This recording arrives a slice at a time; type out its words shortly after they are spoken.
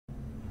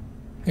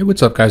Hey,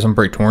 what's up guys, I'm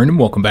Praetorian and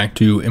welcome back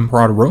to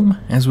Imperator Rome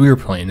as we are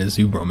playing as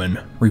the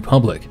Roman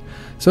Republic.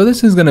 So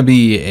this is going to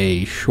be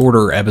a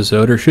shorter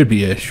episode, or should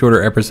be a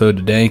shorter episode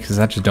today because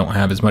I just don't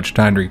have as much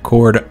time to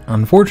record.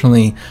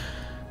 Unfortunately,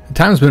 the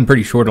time's been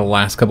pretty short the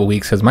last couple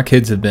weeks because my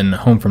kids have been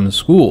home from the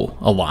school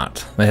a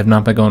lot. They have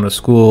not been going to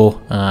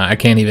school. I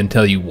can't even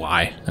tell you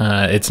why.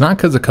 It's not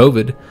because of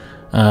COVID.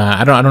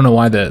 I don't know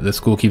why the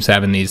school keeps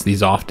having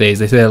these off days.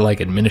 They say like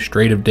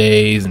administrative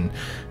days and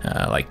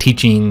like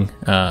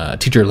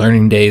teacher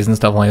learning days and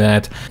stuff like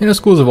that. You know,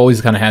 schools have always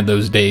kind of had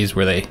those days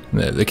where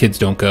the kids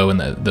don't go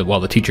and while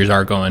the teachers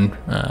are going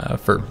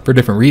for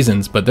different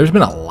reasons. But there's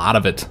been a lot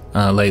of it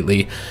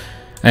lately,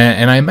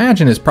 and I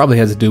imagine it probably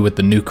has to do with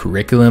the new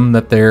curriculum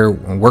that they're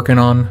working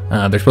on.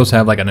 They're supposed to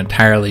have like an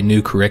entirely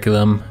new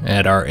curriculum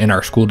in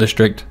our school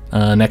district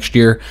next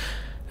year.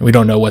 We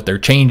don't know what they're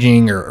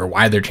changing or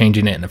why they're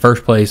changing it in the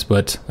first place,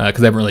 but because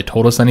they haven't really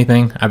told us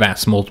anything. I've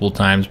asked multiple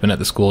times, been at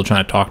the school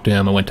trying to talk to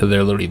them. I went to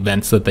their little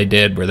events that they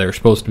did where they were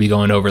supposed to be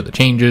going over the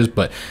changes,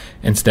 but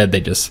instead they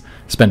just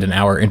spent an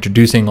hour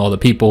introducing all the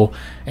people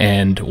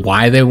and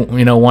why they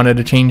wanted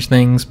to change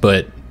things,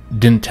 but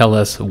didn't tell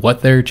us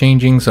what they're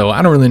changing. So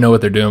I don't really know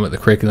what they're doing with the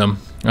curriculum.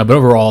 But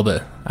overall,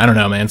 I don't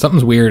know, man.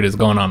 Something's weird is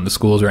going on in the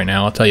schools right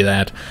now. I'll tell you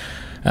that.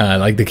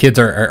 Like the kids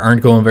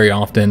aren't going very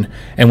often,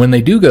 and when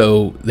they do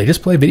go, they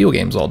just play video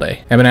games all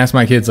day. I've been asking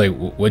my kids like,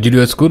 "What'd you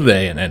do at school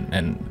today?"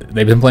 And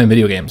they've been playing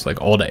video games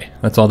like all day.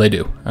 That's all they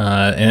do.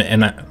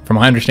 From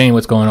my understanding,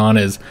 what's going on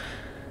is,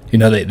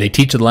 they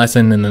teach a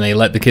lesson and then they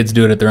let the kids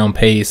do it at their own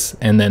pace,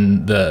 and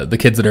then the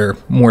kids that are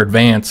more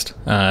advanced,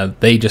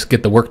 they just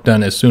get the work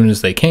done as soon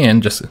as they can.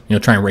 Just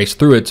try and race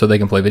through it so they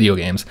can play video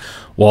games,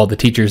 while the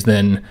teachers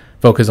then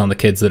focus on the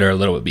kids that are a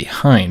little bit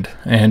behind.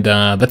 And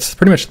that's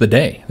pretty much the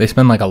day. They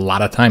spend like a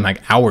lot of time, like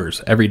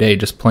hours every day,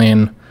 just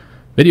playing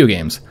video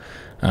games.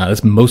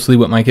 That's mostly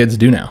what my kids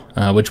do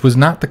now, which was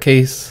not the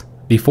case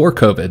before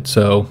COVID.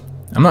 So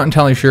I'm not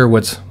entirely sure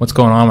what's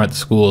going on at the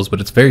schools,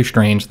 but it's very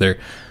strange. They're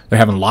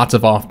having lots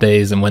of off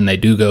days, and when they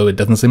do go, it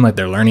doesn't seem like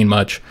they're learning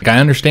much. Like, I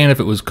understand if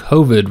it was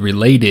COVID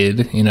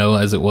related,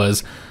 as it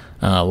was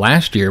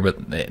last year,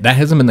 but that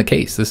hasn't been the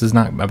case. This is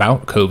not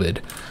about COVID.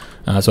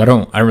 So I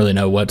don't really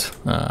know what's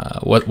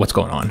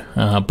going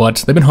on.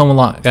 But they've been home a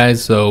lot,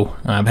 guys, so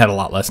I've had a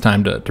lot less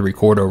time to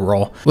record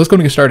overall. Let's go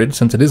and get started,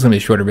 since it is going to be a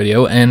shorter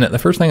video. And the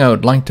first thing I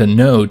would like to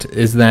note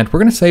is that we're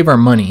going to save our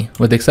money,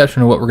 with the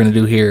exception of what we're going to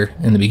do here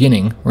in the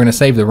beginning. We're going to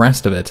save the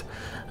rest of it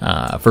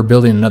for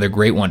building another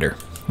Great Wonder.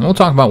 And we'll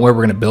talk about where we're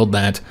going to build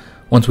that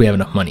once we have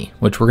enough money,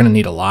 which we're going to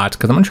need a lot,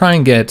 because I'm going to try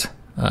and get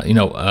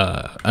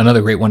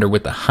another Great Wonder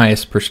with the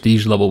highest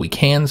prestige level we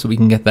can, so we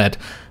can get that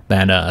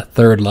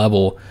third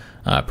level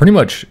pretty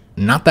much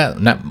not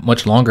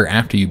much longer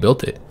after you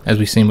built it. As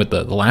we've seen with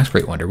the last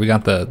Great Wonder, we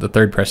got the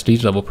third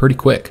prestige level pretty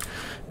quick.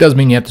 It does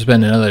mean you have to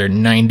spend another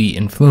 90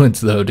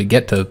 influence though to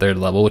get to the third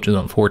level, which is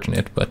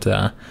unfortunate, but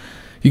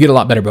you get a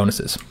lot better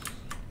bonuses.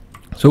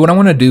 So what I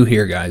want to do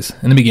here, guys,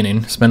 in the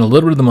beginning, spend a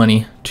little bit of the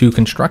money to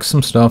construct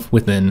some stuff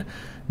within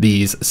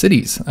these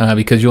cities,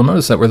 because you'll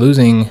notice that we're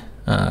losing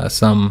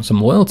some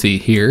loyalty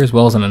here as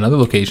well as in another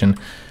location,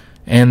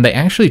 and they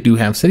actually do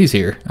have cities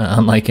here,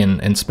 unlike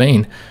in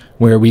Spain,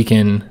 where we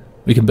can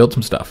build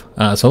some stuff.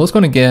 So let's go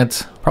and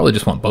get, probably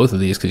just want both of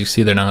these because you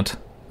see they're not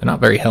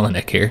very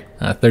Hellenic here,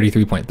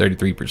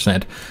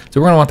 33.33%. So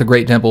we're going to want the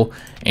Great Temple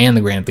and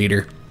the Grand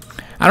Theater.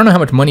 I don't know how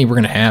much money we're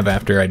going to have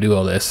after I do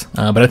all this,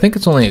 but I think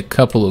it's only a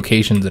couple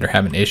locations that are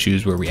having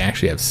issues where we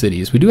actually have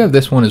cities. We do have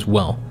this one as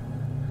well.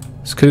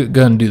 Let's go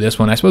and do this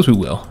one. I suppose we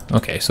will.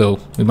 Okay, so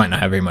we might not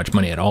have very much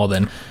money at all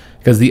then,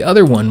 because the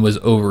other one was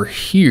over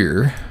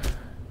here,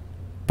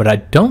 but I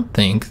don't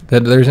think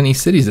that there's any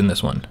cities in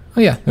this one.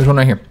 Oh yeah, there's one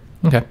right here.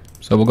 Okay,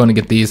 so we're going to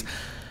get these.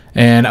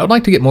 And I would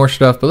like to get more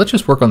stuff, but let's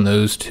just work on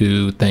those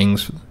two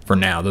things for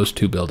now, those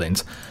two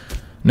buildings.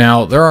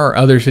 Now, there are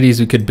other cities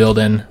we could build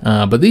in,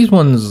 but these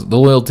ones, the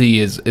loyalty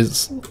is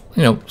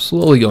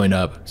slowly going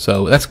up.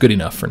 So that's good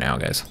enough for now,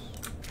 guys.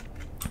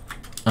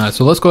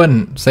 So let's go ahead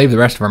and save the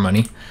rest of our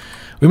money.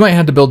 We might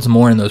have to build some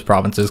more in those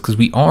provinces because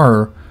we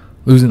are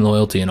losing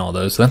loyalty in all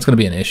those, so that's going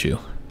to be an issue.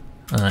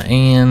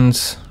 And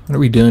what are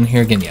we doing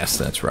here again? Yes,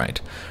 that's right.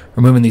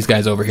 We're moving these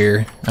guys over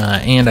here,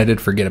 and I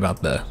did forget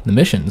about the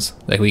missions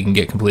that we can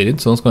get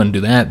completed, so let's go ahead and do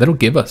that. That'll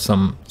give us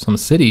some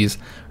cities,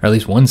 or at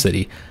least one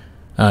city,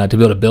 to be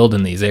able to build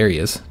in these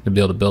areas, to be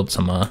able to build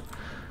some,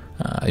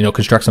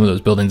 construct some of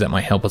those buildings that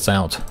might help us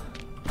out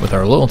with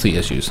our loyalty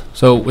issues.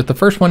 So with the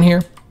first one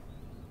here,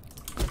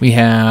 we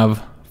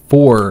have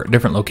 4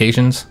 different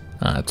locations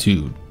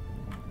to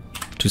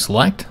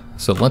select.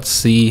 So let's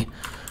see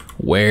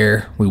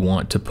where we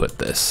want to put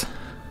this.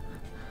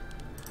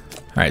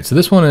 All right, so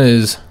this one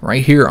is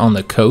right here on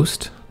the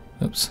coast.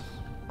 Oops.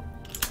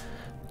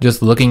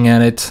 Just looking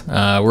at it,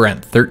 we're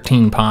at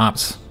 13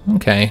 pops.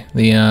 Okay,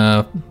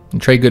 the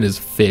trade good is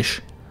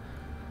fish.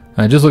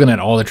 Just looking at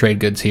all the trade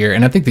goods here,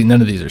 and I think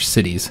none of these are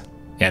cities.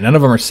 Yeah, none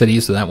of them are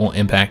cities, so that won't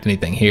impact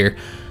anything here.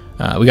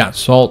 We got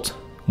salt,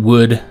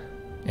 wood,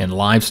 and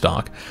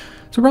livestock.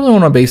 So we probably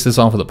want to base this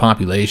off of the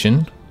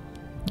population.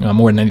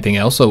 more than anything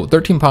else. So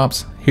 13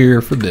 pops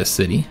here for this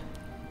city.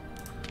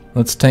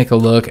 Let's take a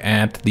look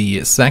at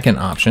the second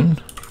option,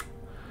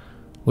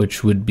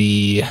 which would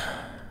be,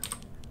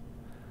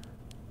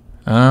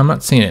 I'm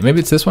not seeing it. Maybe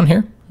it's this one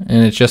here,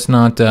 and it's just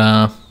not,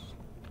 I'm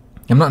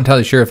not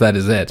entirely sure if that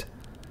is it.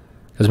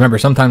 Because remember,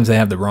 sometimes they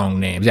have the wrong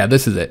names. Yeah,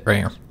 this is it right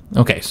here.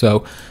 Okay,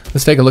 so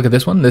let's take a look at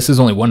this one. This is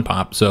only 1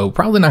 pop, so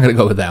probably not going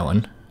to go with that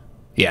one.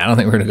 Yeah, I don't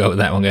think we're going to go with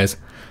that one, guys. It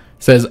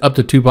says up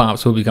to 2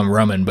 pops will become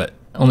Roman, but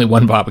only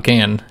 1 pop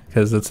can,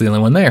 because that's the only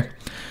one there.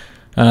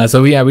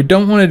 So yeah, we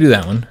don't want to do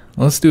that one.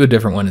 Let's do a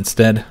different one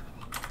instead.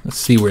 Let's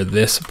see where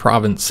this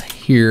province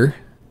here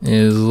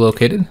is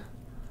located.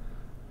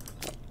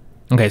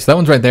 Okay, so that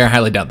one's right there. I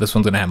highly doubt this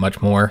one's going to have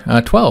much more.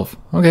 12.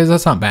 Okay, so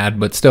that's not bad,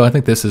 but still, I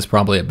think this is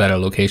probably a better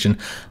location.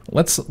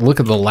 Let's look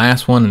at the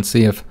last one and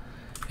see if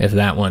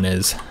that one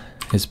is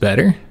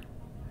better.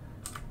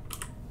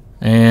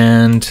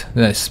 And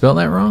did I spell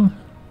that wrong?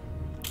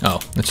 Oh,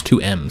 that's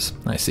 2 M's.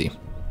 I see.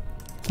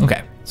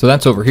 Okay, so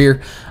that's over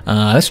here.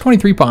 That's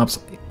 23 pops.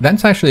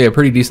 That's actually a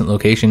pretty decent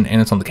location,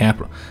 and it's on the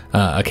capital,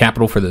 a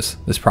capital for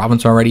this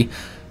province already.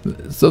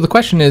 So the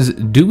question is,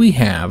 do we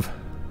have?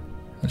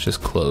 Let's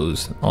just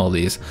close all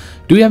these.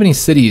 Do we have any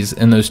cities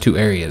in those 2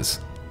 areas?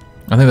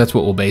 I think that's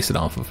what we'll base it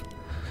off of.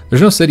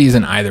 There's no cities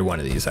in either one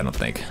of these, I don't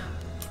think.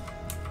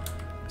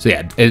 So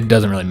yeah, it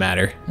doesn't really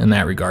matter in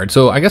that regard.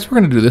 So I guess we're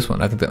going to do this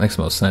one. I think that makes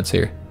the most sense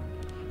here,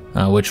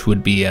 which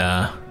would be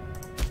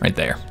right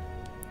there.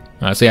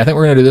 So yeah, I think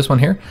we're going to do this one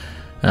here.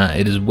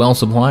 It is well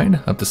supplied.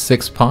 Up to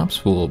 6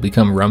 pops will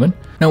become Roman.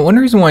 Now, one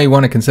reason why you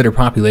want to consider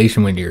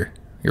population when you're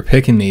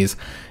picking these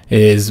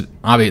is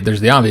obvious.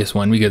 There's the obvious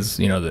one, because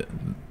you know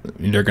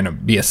they're going to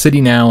be a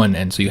city now,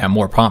 and so you have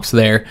more pops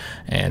there,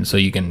 and so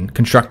you can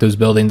construct those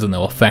buildings, and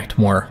they'll affect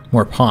more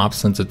pops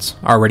since it's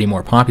already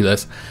more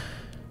populous.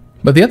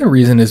 But the other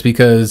reason is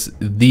because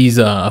these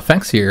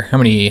effects here, how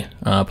many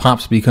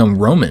pops become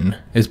Roman,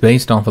 is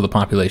based off of the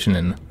population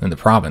in the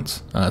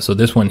province. So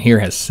this one here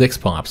has 6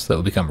 pops that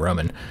will become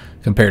Roman,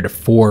 compared to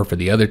 4 for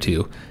the other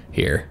 2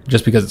 here,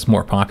 just because it's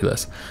more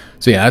populous.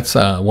 So yeah, that's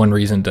one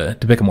reason to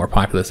pick a more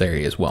populous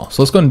area as well.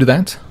 So let's go ahead and do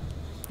that,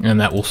 and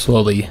that will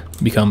slowly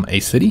become a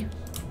city.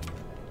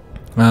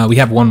 We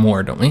have one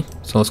more, don't we?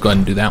 So let's go ahead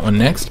and do that one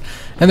next.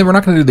 And then we're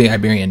not going to do the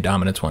Iberian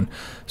dominance one,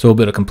 so we'll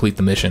be able to complete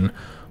the mission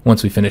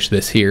once we finish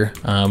this here.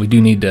 We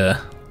do need to,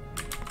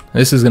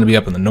 this is going to be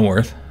up in the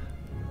north,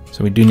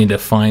 so we do need to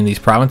find these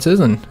provinces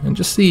and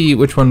just see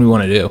which one we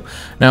want to do.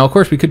 Now, of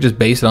course, we could just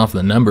base it off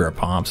the number of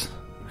pops.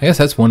 I guess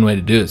that's one way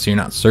to do it, so you're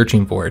not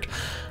searching for it.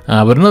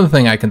 But another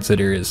thing I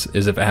consider is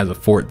if it has a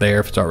fort there,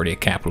 if it's already a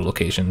capital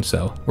location.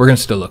 So we're going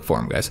to still look for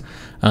them, guys.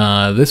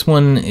 This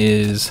one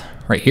is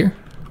right here.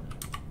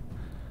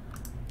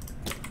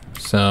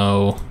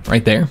 So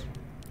right there.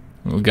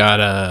 We got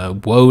a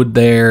woad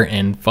there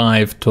and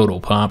 5 total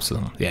pops.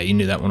 So yeah, you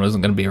knew that one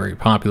wasn't going to be very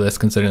populous,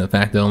 considering the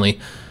fact that only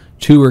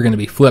 2 are going to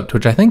be flipped,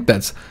 which I think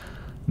that's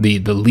the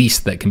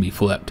least that can be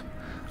flipped,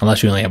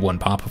 unless you only have 1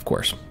 pop, of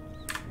course.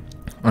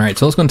 All right,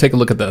 so let's go and take a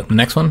look at the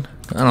next one.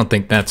 I don't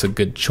think that's a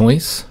good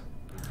choice.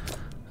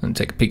 And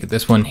take a peek at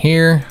this one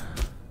here.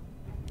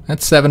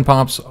 That's 7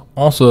 pops,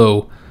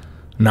 also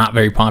not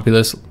very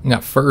populous. We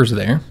got furs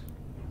there.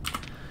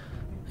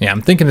 Yeah,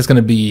 I'm thinking it's going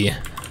to be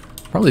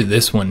probably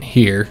this one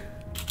here.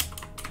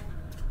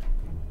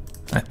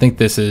 I think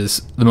this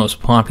is the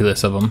most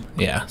populous of them.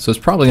 Yeah, so it's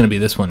probably going to be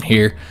this one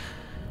here.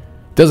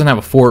 It doesn't have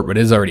a fort, but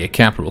it is already a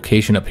capital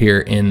location up here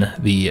in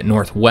the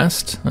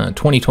northwest.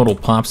 20 total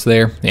pops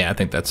there. Yeah, I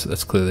think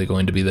that's clearly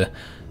going to be the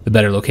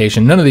better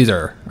location. None of these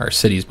are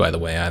cities, by the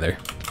way, either.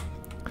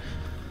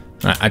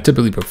 I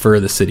typically prefer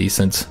the city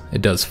since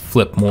it does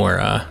flip more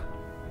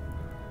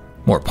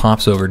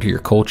pops over to your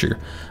culture.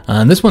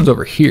 And this one's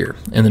over here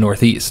in the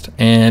northeast,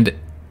 and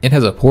it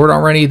has a port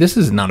already. This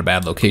is not a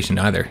bad location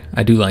either.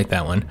 I do like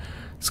that one.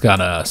 It's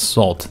got a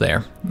salt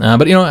there.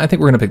 But you know, I think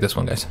we're going to pick this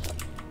one, guys.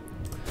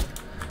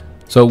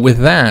 So with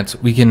that,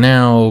 we can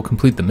now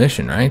complete the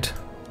mission, right?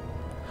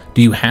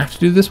 Do you have to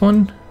do this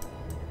one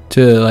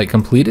to like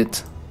complete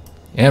it?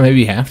 Yeah,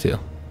 maybe you have to.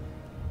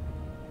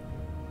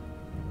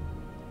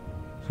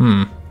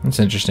 That's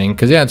interesting,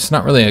 because yeah, it's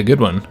not really a good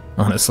one,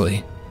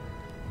 honestly.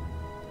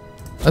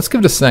 Let's give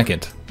it a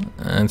second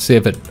and see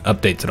if it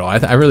updates at all.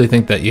 I really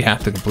think that you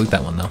have to complete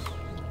that one, though.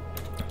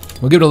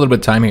 We'll give it a little bit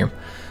of time here.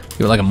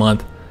 Give it like a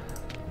month.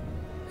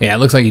 Yeah, it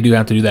looks like you do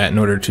have to do that in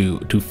order to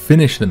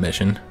finish the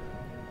mission.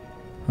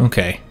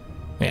 Okay.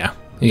 Yeah,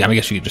 I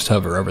guess you could just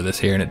hover over this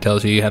here and it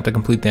tells you you have to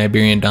complete the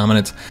Iberian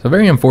dominance. So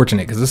very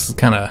unfortunate, because this is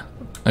kind of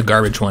a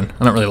garbage one.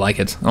 I don't really like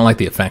it. I don't like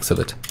the effects of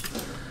it.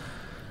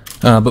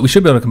 But we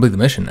should be able to complete the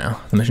mission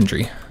now, the mission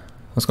tree.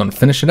 Let's go and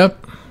finish it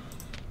up.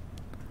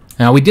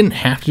 Now, we didn't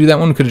have to do that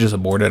one. We could have just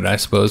aborted it, I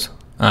suppose.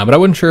 But I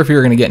wasn't sure if you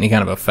were going to get any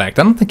kind of effect.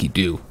 I don't think you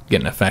do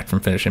get an effect from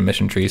finishing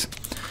mission trees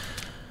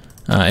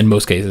in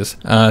most cases.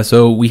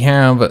 So we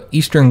have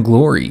Eastern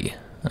Glory.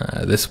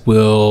 This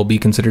will be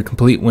considered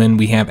complete when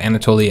we have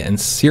Anatolia and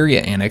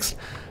Syria annexed.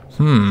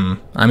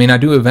 I mean, I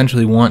do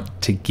eventually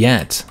want to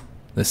get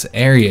this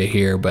area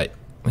here, but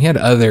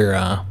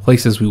other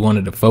places we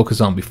wanted to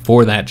focus on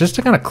before that, just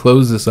to kind of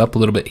close this up a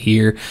little bit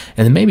here,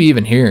 and then maybe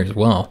even here as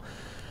well.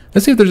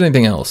 Let's see if there's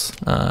anything else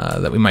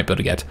that we might be able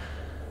to get.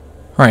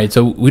 All right,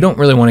 so we don't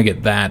really want to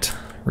get that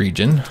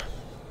region.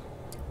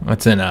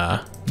 That's in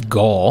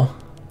Gaul.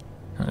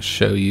 I'll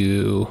show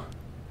you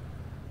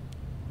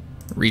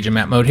region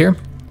map mode here.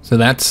 So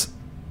that's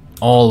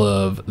all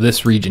of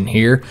this region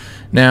here.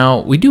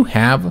 Now, we do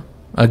have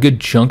a good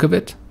chunk of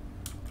it.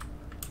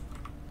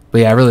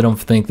 But yeah, I really don't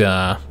think again,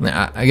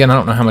 I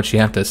don't know how much you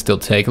have to still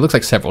take. It looks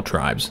like several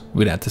tribes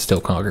we'd have to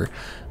still conquer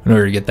in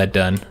order to get that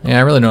done. Yeah,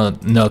 I really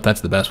don't know if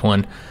that's the best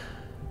one.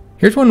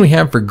 Here's one we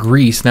have for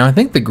Greece. Now, I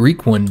think the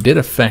Greek one did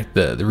affect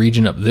the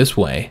region up this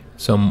way,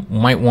 so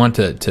might want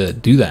to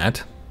do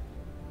that.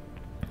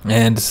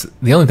 And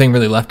the only thing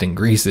really left in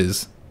Greece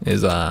is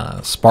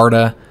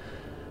Sparta,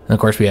 and of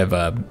course we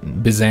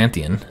have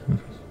Byzantium.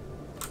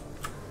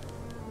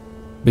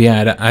 But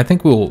yeah, I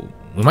think we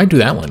might do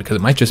that one because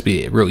it might just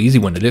be a real easy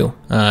one to do.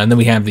 And then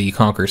we have the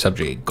conquer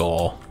subjugate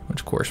Gaul,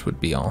 which of course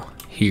would be all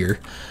here.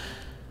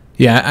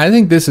 Yeah, I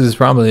think this is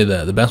probably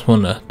the best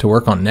one to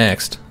work on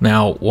next.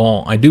 Now,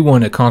 while I do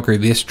want to conquer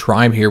this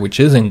tribe here, which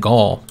is in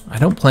Gaul, I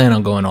don't plan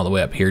on going all the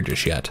way up here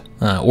just yet,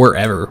 or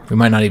ever. We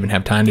might not even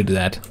have time to do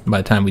that by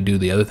the time we do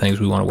the other things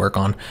we want to work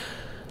on.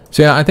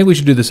 So yeah, I think we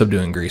should do the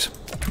subduing Greece.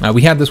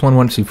 We had this one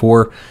once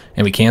before,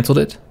 and we canceled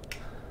it.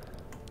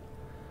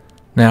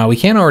 Now, we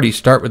can already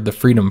start with the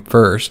freedom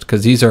first,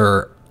 because these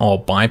are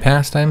all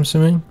bypassed, I'm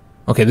assuming.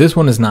 Okay, this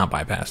one is not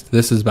bypassed.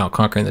 This is about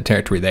conquering the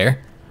territory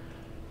there,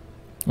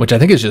 which I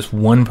think is just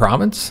one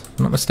province. If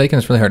I'm not mistaken,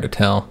 it's really hard to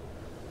tell.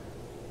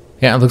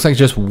 Yeah, it looks like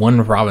just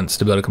one province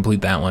to be able to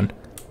complete that one.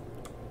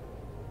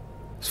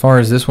 As far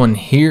as this one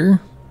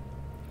here,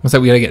 looks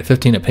like we gotta get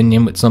 15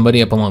 opinion with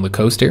somebody up along the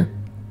coast here.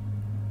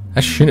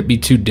 That shouldn't be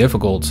too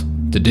difficult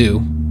to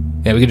do.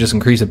 Yeah, we could just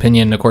increase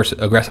opinion. Of course,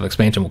 aggressive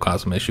expansion will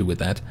cause some issue with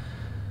that.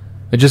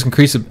 But just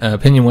increase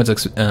opinion once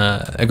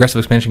aggressive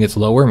expansion gets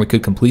lower, and we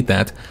could complete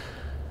that.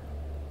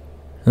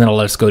 And that'll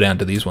let us go down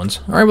to these ones.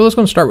 All right, well, let's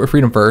go and start with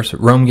freedom first.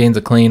 Rome gains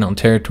a claim on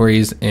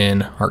territories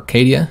in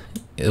Arcadia,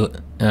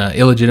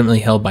 illegitimately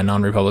held by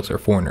non-republics or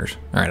foreigners.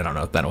 All right, I don't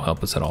know if that'll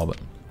help us at all, but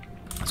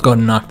let's go ahead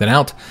and knock that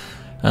out.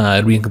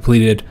 It'll be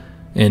completed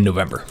in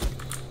November.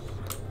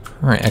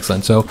 All right,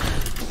 excellent. So,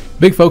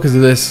 big focus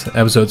of this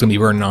episode is going to be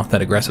burning off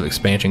that aggressive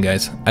expansion,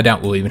 guys. I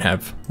doubt we'll even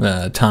have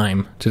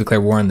time to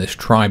declare war on this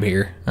tribe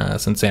here,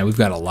 since yeah, we've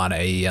got a lot of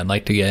AE I'd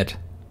like to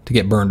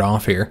get burned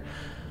off here.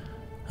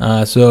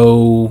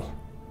 So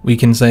we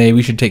can say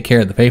we should take care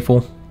of the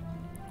faithful.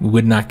 We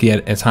would not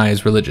get as high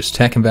as religious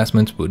tech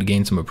investments, but would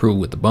gain some approval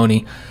with the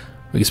bony.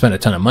 We can spend a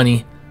ton of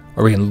money,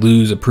 or we can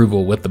lose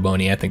approval with the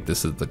bony. I think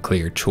this is the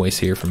clear choice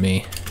here for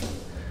me.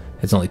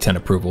 It's only 10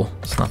 approval.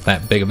 It's not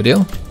that big of a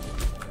deal.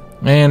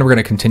 And we're going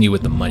to continue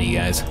with the money,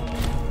 guys.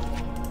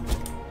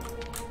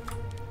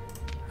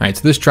 Alright,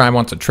 so this tribe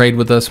wants to trade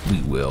with us.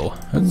 We will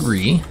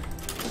agree,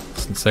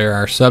 since they're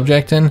our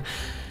subject. And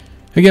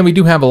again, we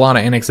do have a lot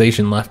of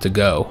annexation left to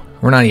go.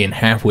 We're not even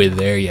halfway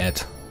there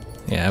yet.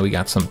 Yeah, we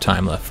got some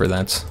time left for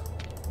that's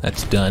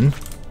done.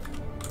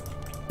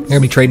 We're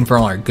going to be trading for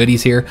all our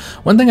goodies here.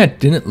 One thing I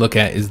didn't look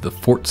at is the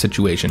fort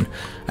situation.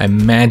 I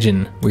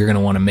imagine we're going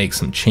to want to make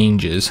some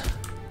changes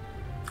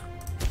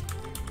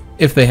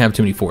if they have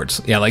too many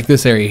forts. Yeah, like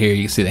this area here,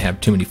 you can see they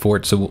have too many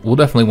forts, so we'll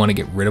definitely want to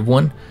get rid of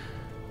one.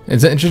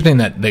 It's interesting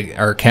that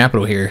our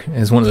capital here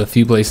is one of the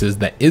few places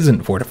that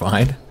isn't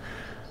fortified.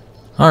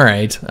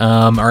 Alright,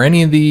 are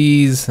any of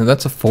these...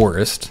 That's a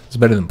forest. It's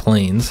better than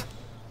plains.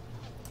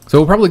 So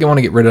we'll probably want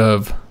to get rid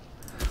of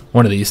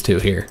one of these two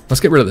here.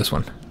 Let's get rid of this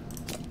one.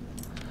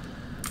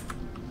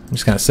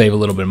 Just kind of save a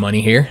little bit of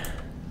money here.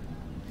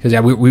 Because yeah,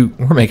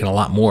 we're making a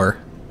lot more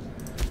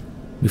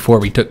before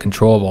we took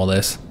control of all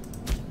this.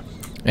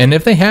 And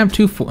if they have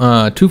two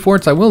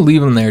forts, I will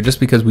leave them there just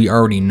because we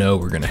already know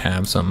we're going to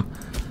have some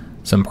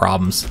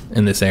problems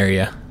in this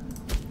area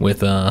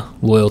with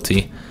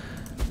loyalty.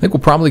 I think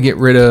we'll probably get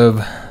rid of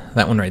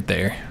that one right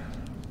there.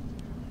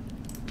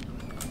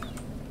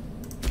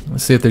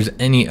 Let's see if there's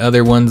any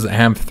other ones that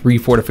have 3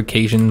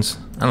 fortifications.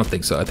 I don't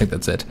think so. I think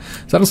that's it.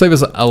 So that'll save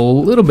us a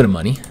little bit of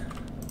money.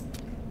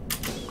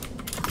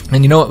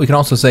 And you know what? We can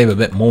also save a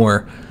bit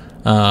more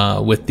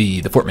with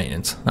the fort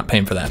maintenance. Not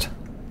paying for that.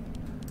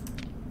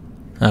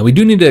 We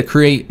do need to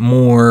create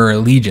more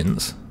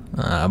legions.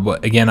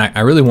 But again,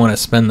 I really want to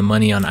spend the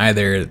money on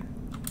either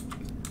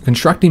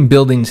constructing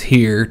buildings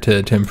here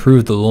to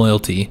improve the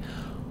loyalty,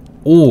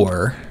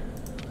 or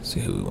let's see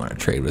who we want to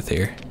trade with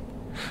here.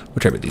 We'll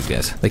trade with these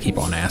guys. They keep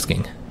on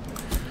asking.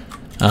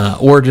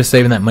 Or just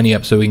saving that money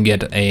up so we can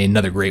get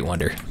another Great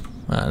Wonder.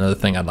 Another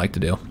thing I'd like to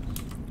do.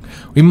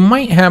 We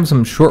might have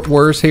some short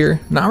wars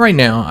here. Not right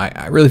now.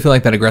 I really feel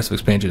like that aggressive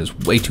expansion is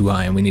way too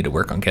high, and we need to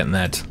work on getting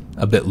that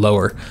a bit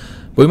lower.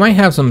 But we might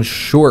have some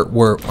short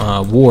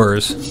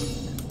wars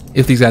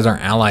if these guys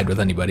aren't allied with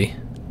anybody,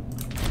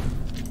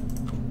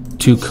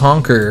 to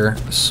conquer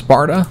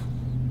Sparta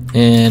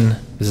and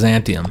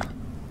Byzantium.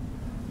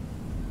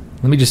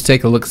 Let me just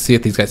take a look, see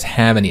if these guys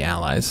have any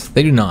allies.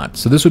 They do not.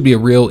 So this would be a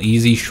real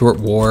easy, short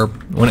war.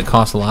 When it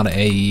costs a lot of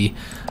AE.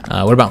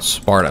 What about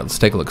Sparta? Let's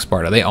take a look at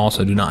Sparta. They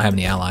also do not have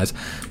any allies.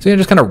 So you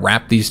just kind of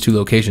wrap these two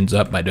locations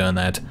up by doing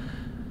that.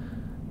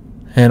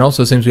 And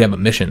also, it seems we have a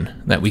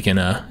mission that we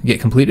can get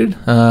completed.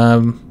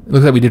 It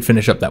looks like we did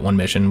finish up that one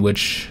mission,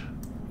 which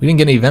we didn't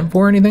get an event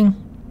for or anything?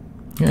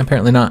 Yeah,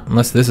 apparently not,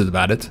 unless this is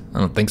about it. I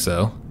don't think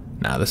so.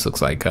 Nah, this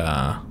looks like,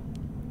 no,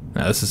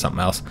 this is something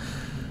else.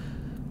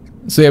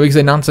 So yeah, we can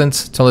say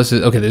nonsense. Tell us,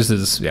 okay, this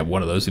is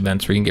one of those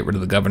events where you can get rid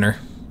of the governor.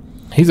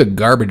 He's a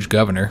garbage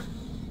governor.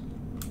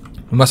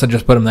 We must have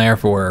just put him there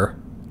for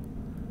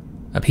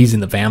appeasing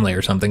the family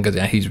or something, because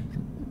yeah, he's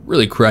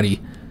really cruddy.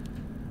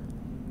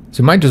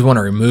 So you might just want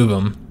to remove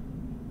him.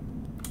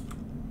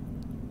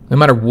 No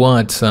matter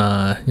what,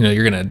 you know,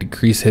 you're going to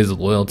decrease his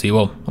loyalty.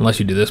 Well, unless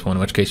you do this one,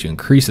 in which case you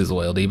increase his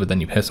loyalty, but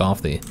then you piss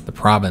off the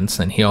province,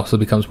 and he also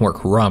becomes more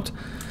corrupt.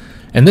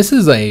 And this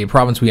is a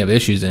province we have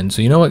issues in,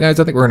 so you know what, guys?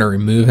 I think we're going to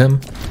remove him,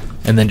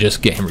 and then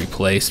just get him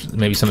replaced.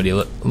 Maybe somebody a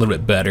little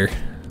bit better.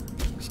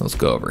 So let's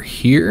go over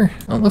here.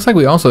 Oh, it looks like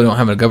we also don't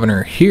have a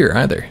governor here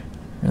either.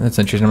 That's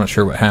interesting. I'm not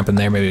sure what happened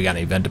there. Maybe we got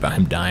an event about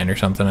him dying or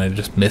something. I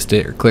just missed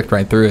it or clicked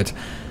right through it.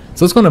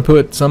 So let's go and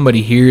put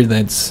somebody here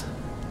that's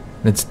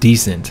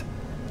decent.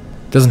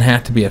 Doesn't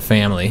have to be a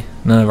family.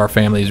 None of our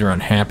families are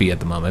unhappy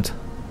at the moment.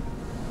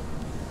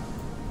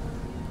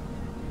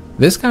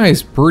 This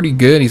guy's pretty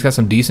good. He's got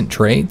some decent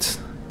traits.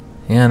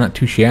 Yeah, not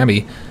too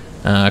shabby.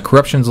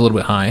 Corruption's a little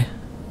bit high.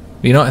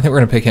 But you know what? I think we're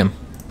going to pick him.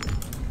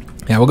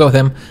 Yeah, we'll go with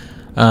him.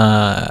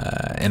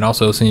 And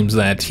also seems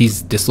that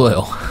he's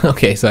disloyal.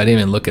 Okay, so I didn't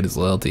even look at his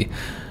loyalty.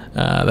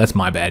 That's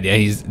my bad. Yeah,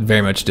 he's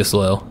very much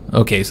disloyal.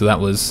 Okay, so that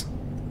was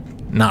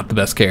not the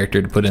best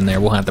character to put in there.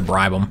 We'll have to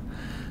bribe him.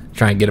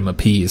 Try and get him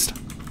appeased.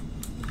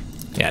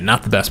 Yeah,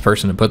 not the best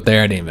person to put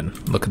there. I didn't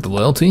even look at the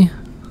loyalty.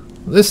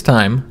 This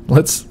time,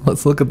 let's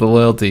look at the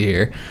loyalty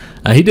here.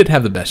 He did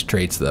have the best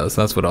traits though,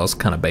 so that's what I was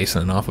kind of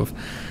basing it off of.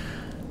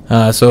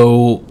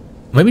 So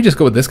maybe just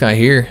go with this guy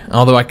here.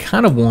 Although I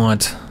kind of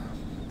want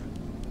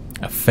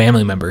a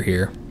family member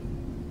here.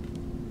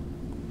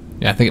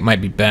 Yeah, I think it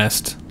might be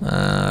best.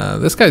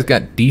 This guy's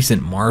got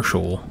decent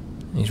martial.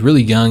 He's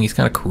really young. He's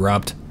kind of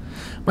corrupt.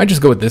 Might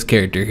just go with this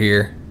character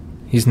here.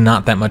 He's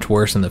not that much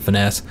worse than the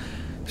finesse.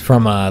 He's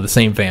from the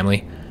same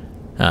family.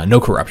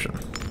 No corruption.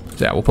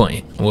 So yeah,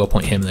 we'll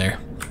point him there.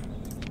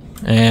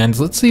 And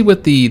let's see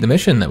what the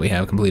mission that we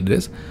have completed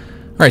is.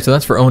 Alright, so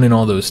that's for owning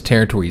all those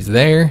territories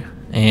there.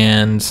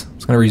 And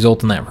it's going to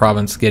result in that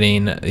province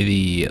getting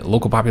the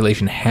local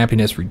population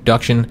happiness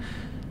reduction.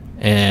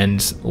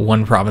 And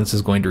one province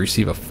is going to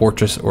receive a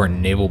fortress or a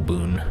naval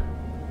boon.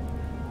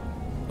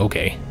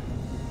 Okay.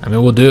 I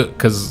mean, we'll do it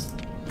because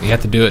we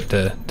have to do it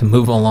to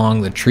move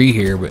along the tree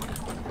here, but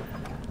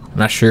I'm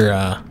not sure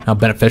how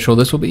beneficial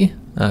this will be.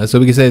 So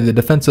we can say a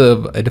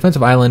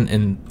defensive island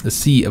in the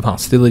Sea of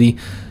Hostility,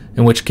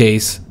 in which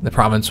case the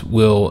province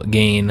will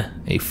gain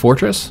a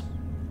fortress.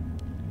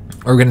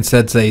 Or we're going to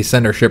instead say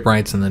send our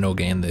shipwrights, and then it'll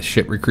gain the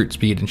ship recruit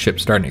speed and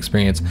ship starting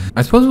experience.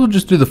 I suppose we'll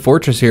just do the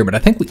fortress here, but I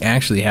think we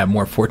actually have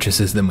more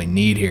fortresses than we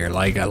need here,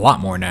 like a lot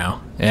more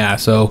now. Yeah,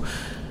 so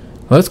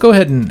let's go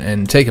ahead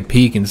and take a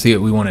peek and see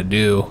what we want to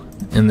do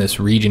in this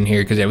region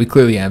here, because yeah, we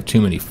clearly have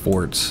too many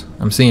forts.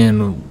 I'm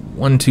seeing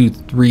 1, 2,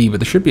 3, but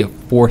there should be a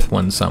fourth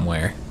one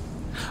somewhere.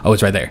 Oh,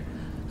 it's right there.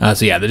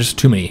 So yeah, there's just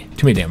too many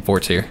damn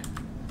forts here.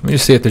 Let me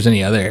just see if there's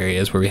any other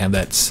areas where we have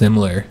that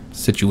similar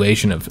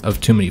situation of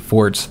too many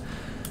forts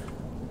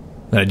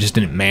that I just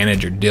didn't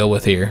manage or deal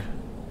with here.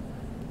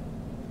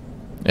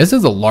 This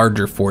is a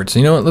larger fort, so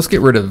you know what? Let's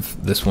get rid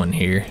of this one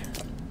here.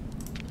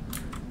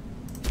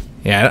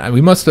 Yeah,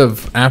 we must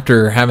have,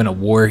 after having a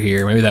war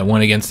here, maybe that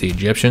one against the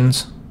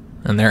Egyptians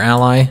and their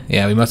ally,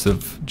 yeah, we must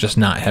have just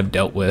not have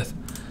dealt with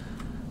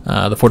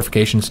the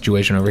fortification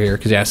situation over here,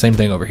 because yeah, same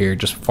thing over here,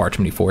 just far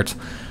too many forts.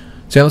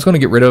 So yeah, let's go and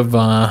get rid of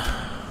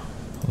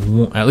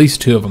at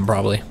least 2 of them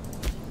probably.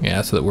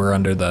 Yeah, so that we're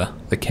under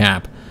the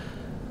cap.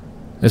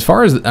 As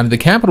far as, I mean, the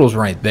capital's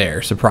right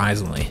there,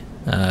 surprisingly.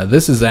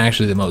 This is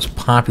actually the most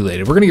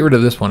populated. We're going to get rid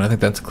of this one. I think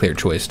that's a clear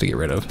choice to get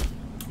rid of.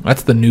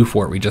 That's the new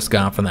fort we just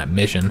got from that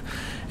mission.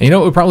 And you know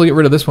what? We'll probably get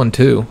rid of this one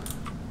too.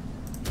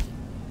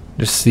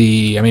 Just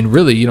see, I mean,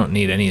 really, you don't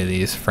need any of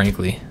these,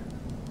 frankly.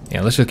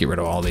 Yeah, let's just get rid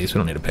of all these. We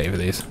don't need to pay for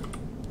these.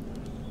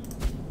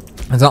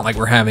 It's not like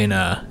we're having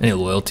any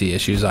loyalty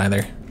issues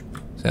either.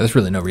 So there's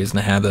really no reason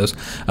to have those.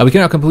 We can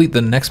now complete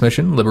the next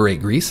mission,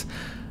 Liberate Greece.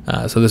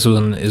 So this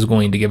one is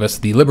going to give us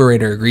the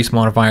Liberator Greece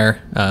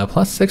modifier,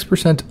 plus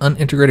 6%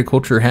 unintegrated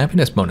culture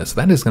happiness bonus.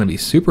 That is going to be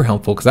super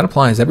helpful because that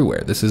applies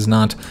everywhere. This is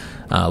not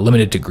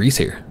limited to Greece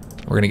here.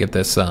 We're going to get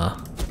this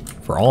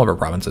for all of our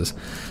provinces.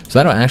 So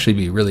that'll actually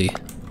be really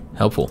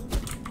helpful.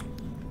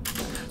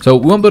 So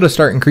we won't be able to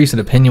start increasing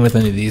opinion with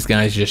any of these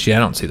guys just yet. I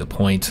don't see the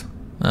point.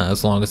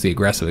 As long as the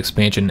aggressive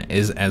expansion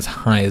is as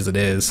high as it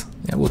is.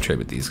 Yeah, we'll trade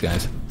with these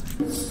guys.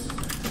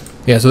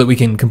 Yeah, so that we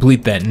can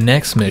complete that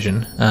next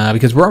mission,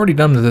 because we're already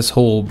done with this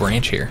whole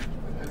branch here.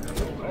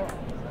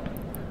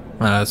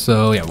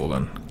 So yeah, we'll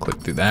Click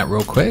through that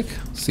real quick.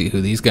 See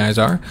who these guys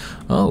are.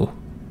 Oh,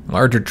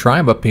 larger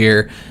tribe up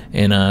here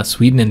in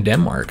Sweden and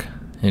Denmark.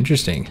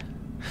 Interesting.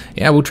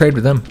 Yeah, we'll trade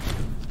with them.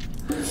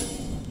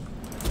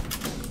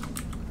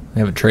 We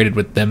haven't traded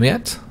with them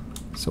yet,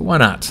 so why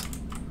not?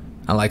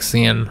 I like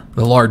seeing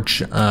the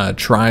large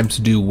tribes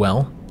do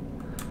well.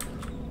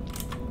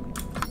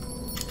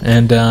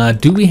 And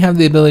do we have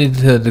the ability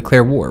to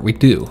declare war? We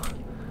do.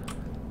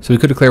 So we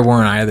could declare war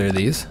on either of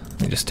these.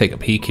 Let me just take a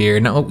peek here.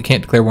 No, we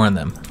can't declare war on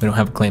them. We don't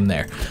have a claim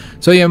there.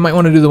 So yeah, we might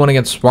want to do the one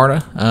against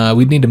Sparta.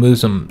 We'd need to move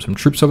some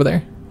troops over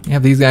there. We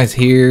have these guys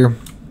here.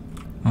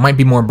 Might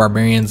be more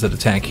barbarians that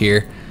attack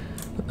here.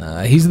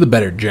 He's the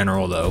better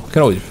general, though.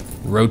 Could always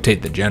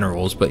rotate the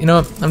generals, but you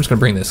know what? I'm just going to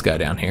bring this guy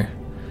down here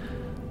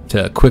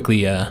to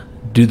quickly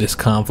do this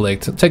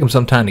conflict. It'll take him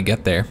some time to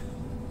get there.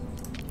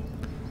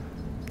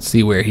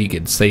 See where he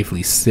could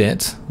safely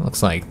sit.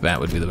 Looks like that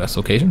would be the best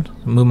location.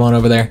 Move him on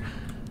over there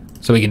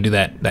so we can do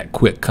that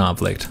quick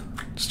conflict.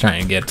 Just try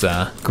and get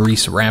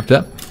Greece wrapped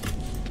up.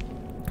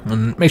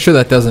 And make sure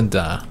that doesn't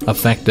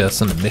affect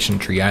us in the mission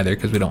tree either,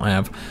 because we don't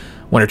have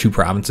 1 or 2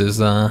 provinces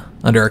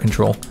under our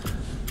control.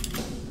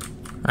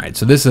 Alright,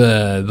 so this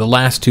the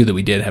last 2 that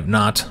we did have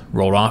not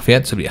rolled off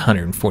yet, so it'll be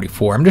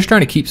 144. I'm just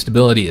trying to keep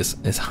stability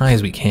as high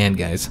as we can,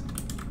 guys.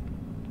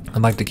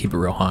 I'd like to keep it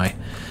real high.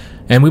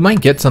 And we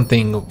might get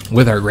something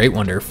with our Great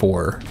Wonder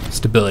for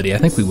stability. I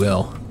think we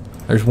will.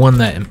 There's one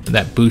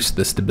that boosts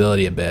the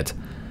stability a bit.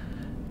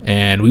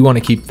 And we want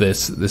to keep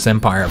this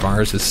empire of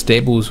ours as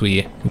stable as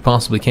we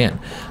possibly can.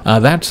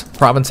 That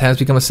province has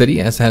become a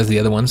city, as has the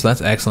other one, so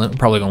that's excellent. We're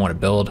probably going to want to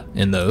build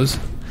in those.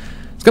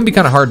 It's going to be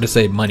kind of hard to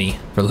save money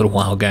for a little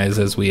while, guys,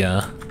 as we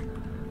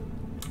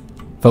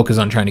focus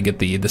on trying to get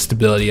the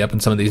stability up in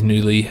some of these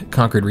newly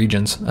conquered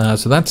regions.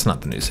 So that's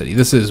not the new city.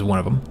 This is one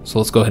of them. So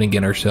let's go ahead and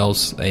get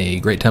ourselves a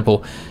great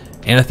temple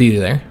and a theater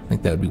there. I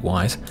think that would be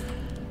wise.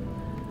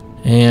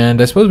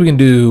 And I suppose we can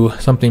do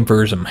something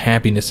for some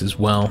happiness as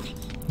well.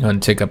 Go ahead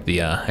and take up the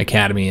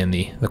academy and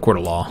the court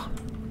of law.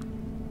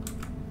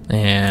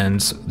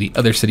 And the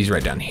other city's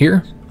right down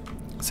here.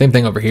 Same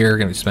thing over here. We're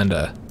going to spend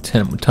a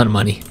ton of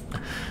money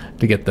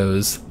to get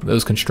those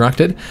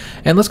constructed.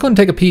 And let's go ahead and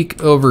take a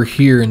peek over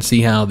here and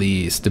see how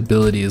the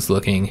stability is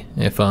looking.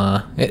 If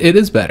it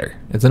is better.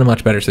 It's in a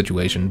much better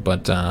situation,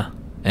 but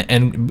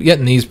and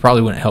getting these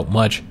probably wouldn't help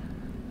much.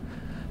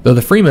 Though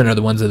the freemen are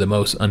the ones that are the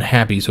most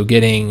unhappy, so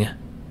getting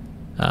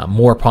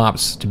more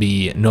pops to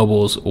be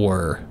nobles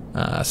or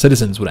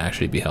citizens would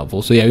actually be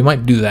helpful. So yeah, we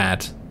might do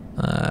that.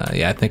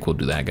 Yeah, I think we'll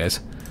do that,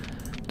 guys.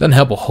 Doesn't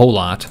help a whole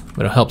lot,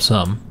 but it'll help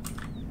some.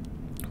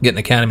 Get an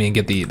academy and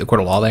get the court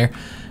of law there.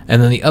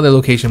 And then the other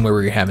location where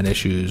we were having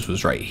issues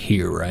was right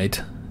here,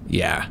 right?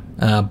 Yeah.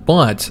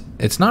 But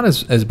it's not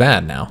as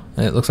bad now.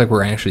 It looks like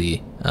we're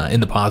actually in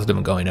the positive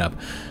and going up.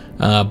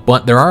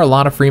 But there are a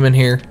lot of freemen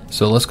here,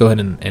 so let's go ahead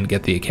and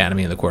get the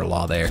academy and the court of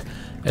law there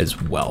as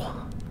well.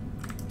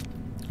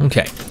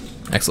 Okay,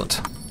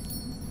 excellent.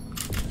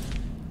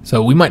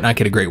 So we might not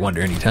get a Great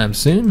Wonder anytime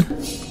soon,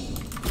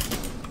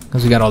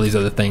 because we got all these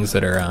other things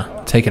that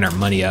are taking our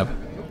money up.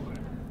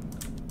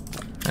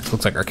 That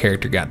looks like our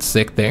character got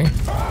sick there.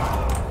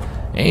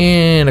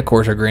 And of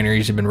course our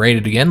granaries have been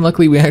raided again.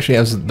 Luckily we actually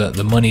have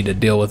the money to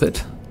deal with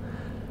it.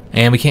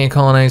 And we can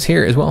colonize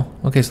here as well.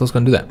 Okay, so let's go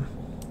and do that.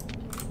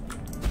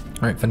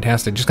 Alright,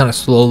 fantastic. Just kind of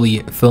slowly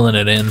filling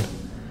it in,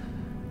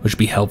 which would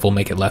be helpful,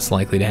 make it less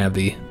likely to have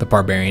the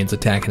barbarians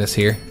attacking us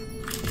here.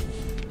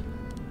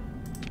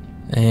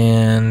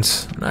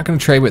 And I'm not going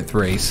to trade with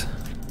Thrace.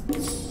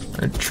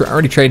 I'm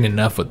already trading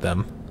enough with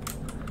them.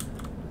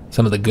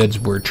 Some of the goods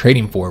we're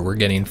trading for we're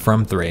getting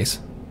from Thrace.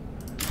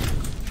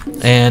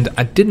 And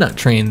I did not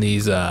train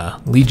these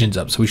legions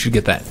up, so we should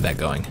get that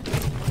going.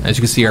 As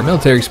you can see, our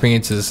military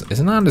experience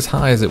is not as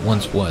high as it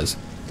once was.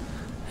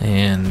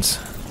 And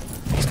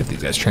let's get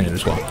these guys trained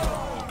as well.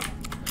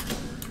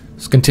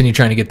 Let's continue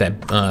trying to get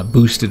that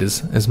boosted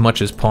as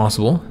much as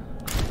possible.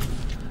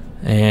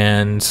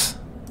 And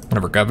one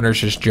of our governors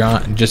just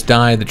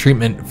died. The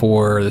treatment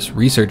for this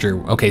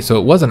researcher. Okay, so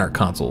it wasn't our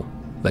consul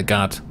that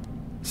got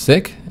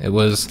sick. It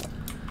was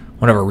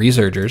one of our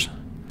researchers.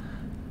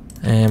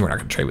 And we're not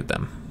going to trade with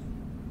them.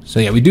 So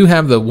yeah, we do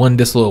have the one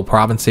disloyal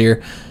province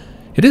here.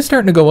 It is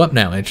starting to go up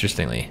now,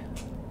 interestingly.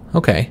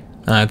 Okay.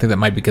 I think that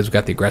might be because we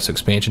got the aggressive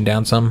expansion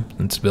down some,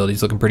 and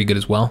stability's looking pretty good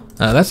as well.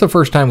 That's the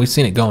first time we've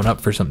seen it going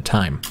up for some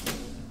time.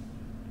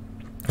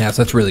 Yeah,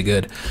 so that's really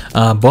good.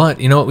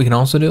 But you know what we can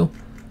also do?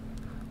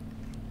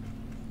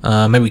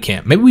 Maybe we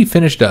can't. Maybe we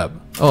finished up.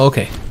 Oh,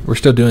 okay. We're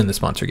still doing the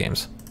sponsor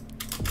games.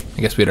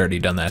 I guess we had already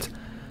done that.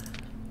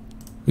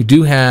 We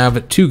do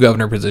have 2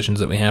 governor positions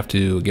that we have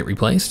to get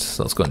replaced,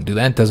 so let's go ahead and do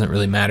that. Doesn't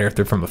really matter if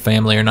they're from a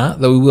family or not,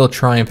 though we will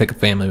try and pick a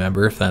family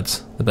member if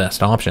that's the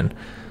best option.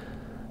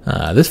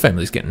 This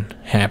family's getting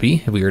happy.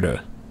 If we were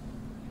to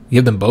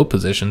give them both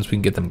positions, we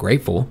can get them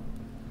grateful,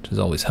 which is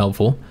always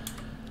helpful.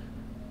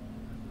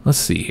 Let's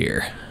see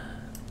here.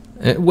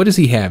 What does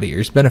he have here?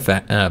 He's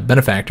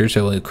benefactor,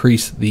 so he'll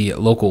increase the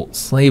local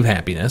slave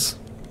happiness.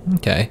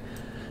 Okay.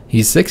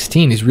 He's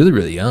 16. He's really,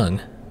 really young.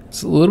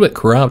 It's a little bit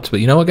corrupt,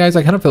 but you know what, guys?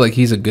 I kind of feel like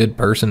he's a good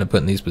person to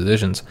put in these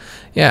positions.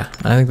 Yeah,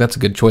 I think that's a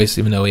good choice,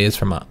 even though he is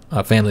from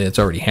a family that's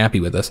already happy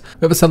with us.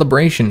 We have a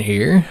celebration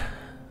here,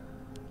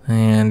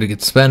 and we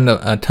could spend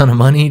a ton of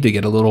money to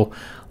get a little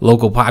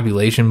local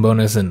population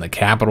bonus in the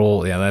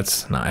capital. Yeah,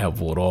 that's not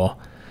helpful at all.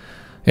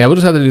 Yeah, we'll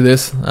just have to do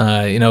this.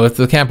 You know, if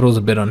the capital's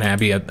a bit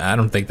unhappy, I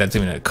don't think that's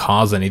even going to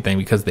cause anything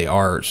because they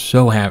are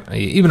so happy.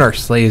 Even our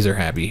slaves are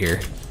happy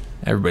here.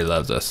 Everybody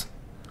loves us.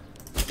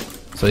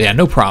 So yeah,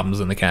 no problems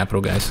in the capital,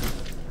 guys.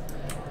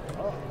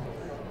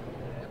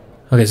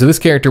 Okay, so this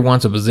character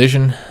wants a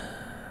position.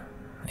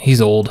 He's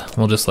old.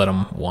 We'll just let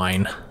him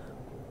whine.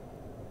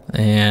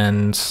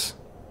 And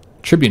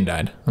Tribune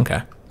died.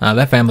 Okay.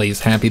 That family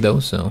is happy,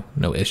 though, so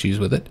no issues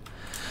with it.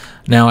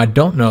 Now, I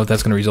don't know if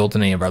that's going to result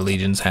in any of our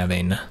legions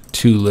having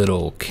too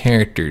little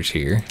characters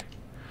here.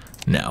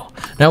 No.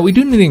 Now, we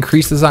do need to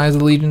increase the size of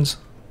the legions.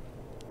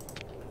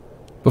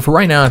 But for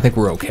right now, I think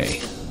we're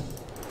okay.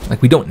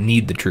 Like, we don't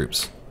need the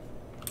troops.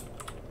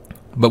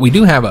 But we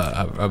do have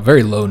a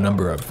very low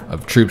number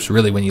of troops,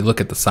 really, when you look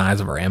at the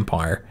size of our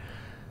empire.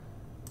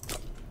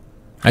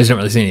 I just don't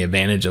really see any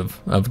advantage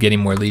of getting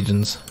more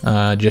legions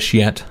just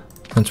yet,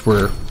 since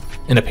we're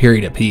in a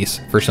period of peace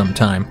for some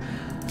time.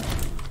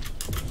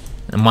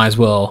 And might as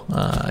well,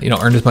 you know,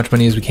 earn as much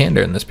money as we can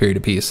during this period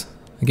of peace.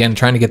 Again,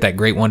 trying to get that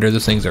Great Wonder,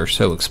 those things are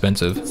so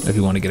expensive if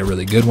you want to get a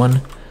really good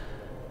one.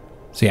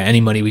 So yeah,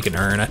 any money we can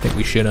earn, I think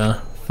we should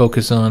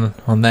focus on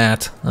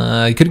that.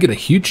 You could get a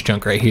huge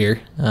chunk right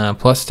here,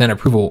 plus 10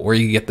 approval, or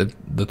you get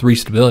the 3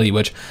 stability,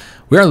 which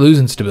we are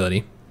losing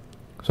stability.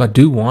 So I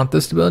do want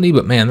the stability,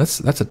 but man, that's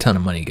a ton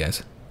of money,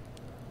 guys.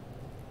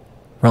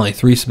 For only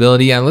 3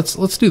 stability, yeah,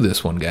 let's do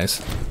this one,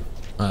 guys.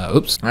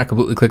 Oops, I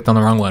completely clicked on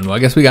the wrong one. Well, I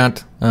guess we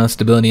got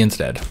stability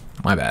instead.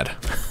 My bad.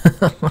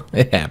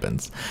 It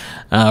happens.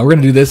 We're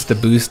gonna do this to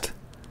boost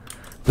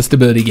the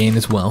stability gain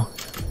as well.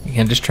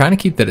 Again, just trying to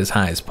keep that as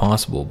high as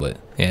possible, but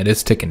yeah, it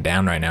is ticking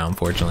down right now,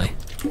 unfortunately.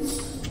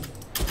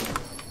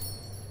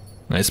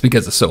 It's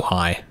because it's so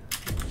high.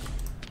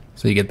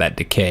 So you get that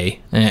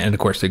decay. And of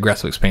course, the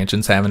aggressive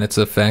expansion's having its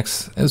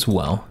effects as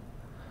well.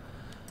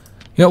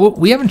 You know,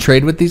 we haven't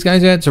traded with these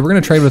guys yet, so we're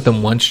going to trade with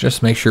them once, just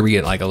to make sure we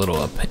get like a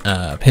little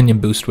opinion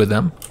boost with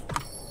them.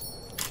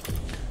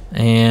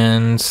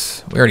 And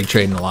we're already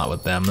trading a lot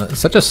with them. It's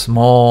such a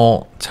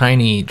small,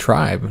 tiny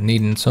tribe,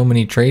 needing so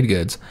many trade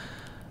goods.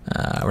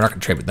 We're not going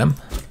to trade with them.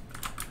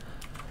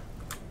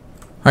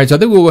 Alright, so I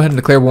think we'll go ahead and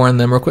declare war on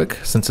them real quick,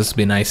 since this will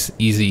be a nice,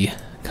 easy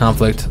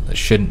conflict that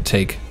shouldn't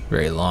take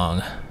very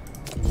long.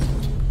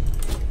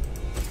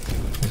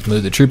 Let's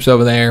move the troops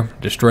over there,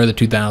 destroy the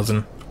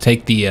 2,000,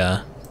 take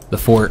the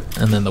fort,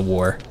 and then the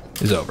war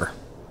is over.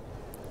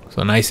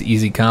 So a nice,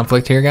 easy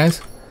conflict here,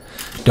 guys.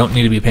 Don't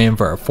need to be paying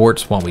for our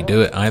forts while we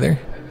do it either.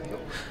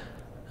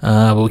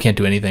 But we can't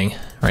do anything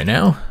right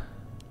now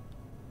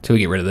until we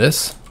get rid of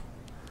this.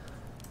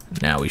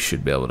 Now we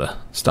should be able to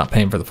stop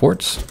paying for the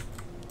forts.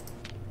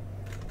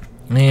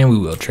 And we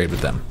will trade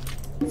with them.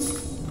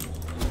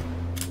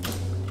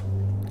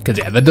 Because,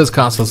 yeah, that does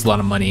cost us a lot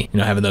of money, you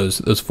know, having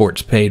those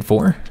forts paid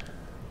for.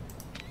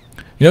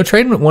 You know,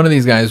 trading with one of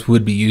these guys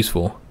would be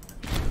useful.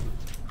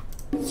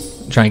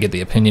 Try and get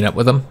the opinion up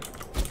with them.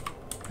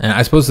 And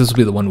I suppose this will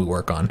be the one we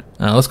work on.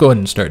 Let's go ahead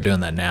and start doing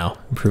that now.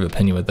 Improve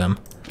opinion with them.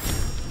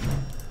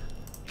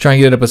 Try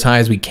and get it up as high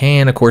as we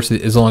can. Of course,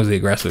 as long as the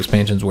aggressive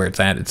expansion is where it's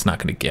at, it's not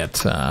going to get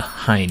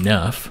high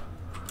enough.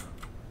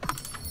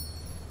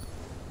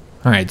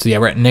 Alright, so yeah,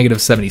 we're at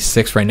negative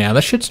 76 right now.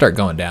 That should start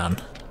going down.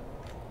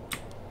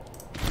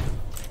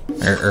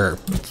 Or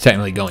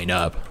technically going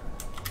up.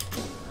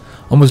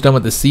 Almost done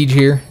with the siege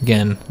here.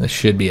 Again, this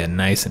should be a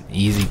nice and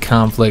easy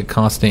conflict,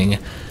 costing,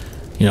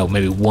 you know,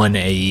 maybe 1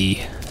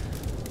 AE.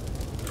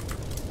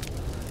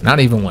 Not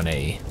even 1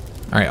 AE.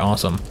 Alright,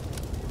 awesome.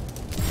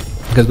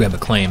 Because we have a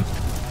claim.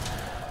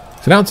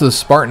 So now it's the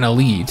Spartan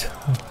Elite.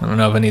 I don't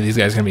know if any of these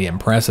guys are going to be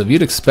impressive.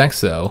 You'd expect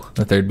so,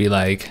 that there'd be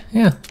like,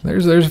 yeah,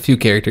 there's a few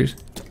characters.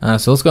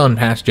 So let's go and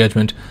pass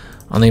judgment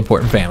on the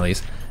important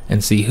families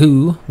and see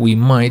who we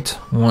might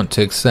want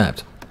to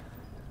accept.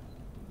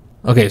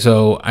 Okay,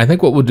 so I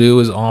think what we'll do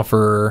is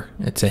offer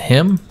it to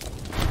him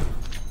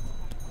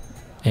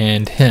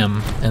and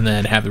him, and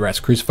then have the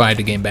rest crucified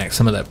to gain back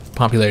some of that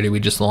popularity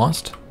we just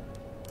lost.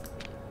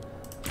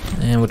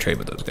 And we'll trade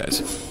with those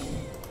guys.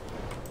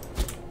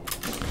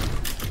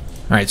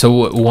 Alright, so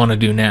what we want to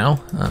do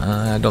now,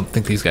 I don't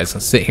think these guys can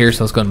sit here,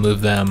 so let's go and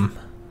move them.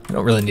 I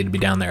don't really need to be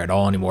down there at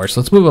all anymore,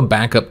 so let's move them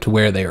back up to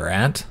where they were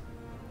at.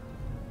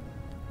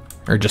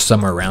 Or just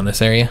somewhere around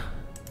this area.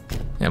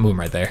 Yeah, move them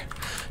right there.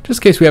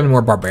 Just in case we have any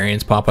more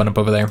barbarians popping up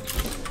over there.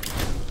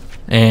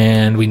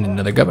 And we need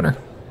another governor.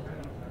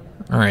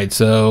 Alright,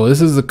 so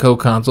this is the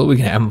co-consul. We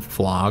can have him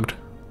flogged.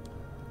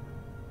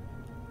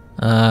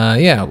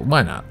 Yeah,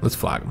 why not? Let's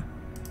flog him.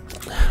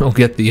 We'll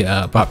get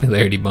the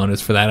popularity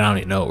bonus for that. I don't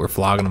even know what we're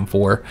flogging him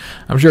for.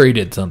 I'm sure he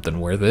did something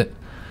worth it.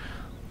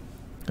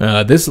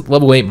 This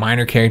level 8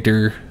 minor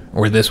character,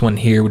 or this one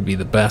here, would be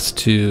the best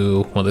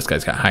to... Well, this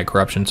guy's got high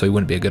corruption, so he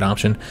wouldn't be a good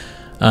option.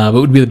 But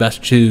would be the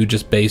best to,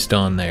 just based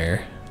on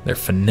their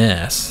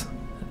finesse.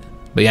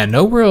 But yeah,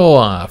 no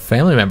real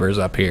family members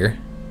up here.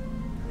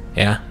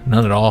 Yeah,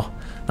 none at all.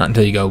 Not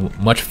until you go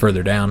much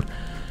further down.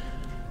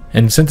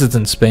 And since it's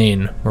in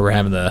Spain, where we're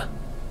having the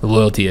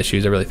loyalty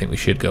issues, I really think we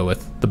should go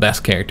with the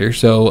best character.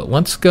 So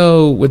let's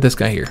go with this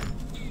guy here.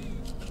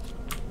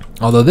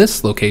 Although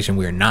this location,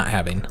 we are not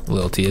having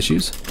loyalty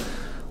issues.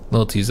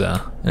 Loyalty's in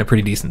a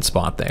pretty decent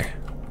spot there.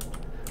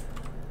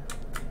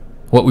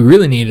 What we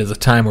really need is a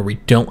time where we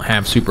don't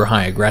have super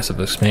high aggressive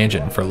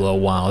expansion for a little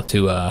while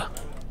to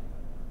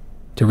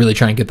really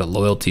try and get the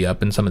loyalty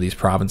up in some of these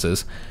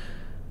provinces.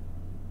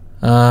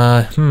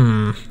 This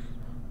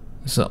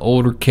is an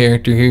older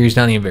character here. He's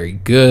not even very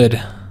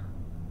good.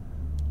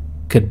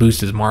 Could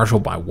boost his marshal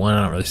by 1.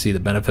 I don't really see the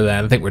benefit of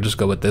that. I think we'll just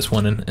go with this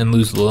one and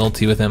lose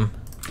loyalty with him.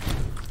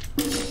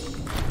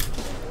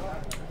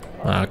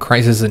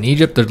 Crisis in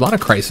Egypt. There's a lot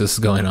of crises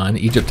going on.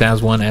 Egypt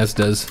has one, as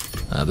does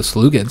the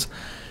Slugids.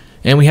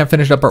 And we have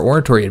finished up our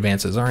oratory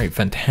advances. All right,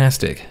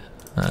 fantastic.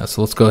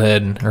 So let's go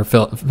ahead and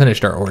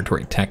finished our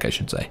oratory tech, I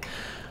should say.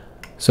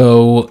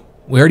 So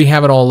we already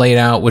have it all laid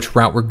out which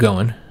route we're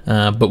going.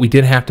 But we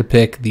did have to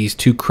pick these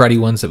 2 cruddy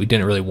ones that we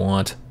didn't really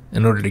want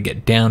in order to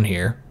get down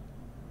here.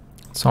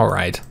 It's all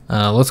right.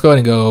 Let's go ahead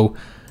and go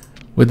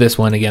with this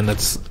one. Again,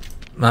 that's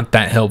not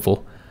that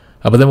helpful.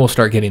 But then we'll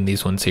start getting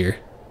these ones here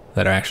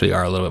that actually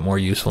are a little bit more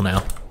useful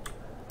now.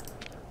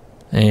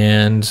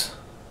 And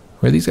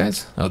where are these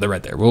guys? Oh, they're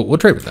right there. We'll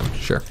trade with them,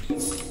 sure.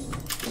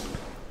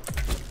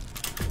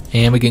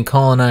 And we can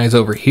colonize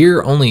over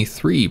here. Only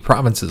 3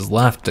 provinces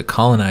left to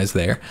colonize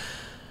there.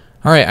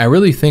 All right, I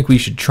really think we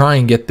should try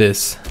and get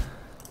this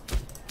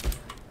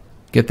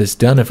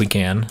done if we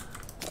can.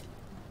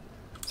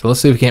 So let's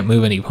see if we can't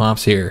move any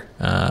pops here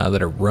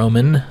that are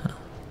Roman.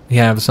 We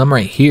have some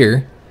right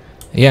here.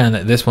 Yeah,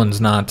 and this one's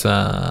not,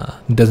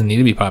 doesn't need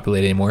to be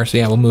populated anymore. So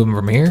yeah, we'll move them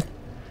from here.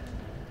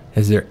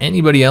 Is there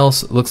anybody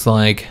else? It looks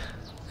like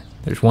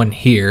there's one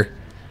here.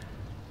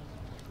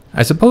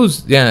 I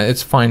suppose, yeah,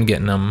 it's fine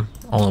getting them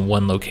all in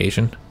one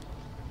location.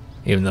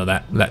 Even though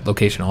that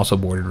location also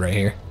bordered right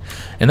here.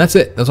 And that's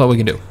it. That's all we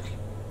can do. All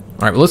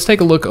right, well, let's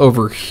take a look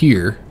over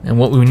here. And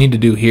what we need to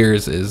do here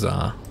is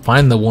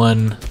find the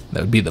one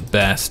that would be the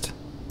best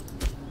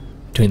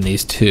between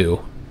these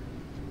 2.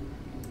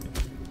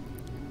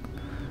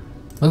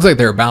 Looks like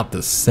they're about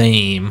the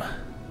same.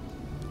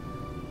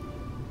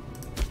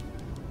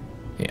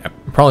 Yeah,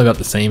 probably about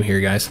the same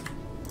here, guys.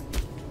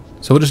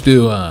 So we'll just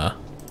do,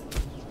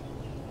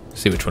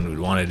 see which one we'd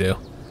want to do.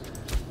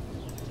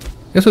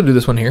 I guess we'll do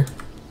this one here.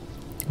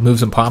 Move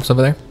some pops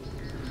over there.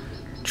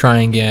 Try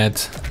and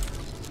get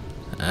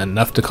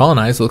enough to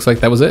colonize. Looks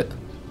like that was it.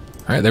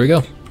 All right, there we go.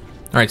 All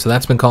right, so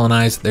that's been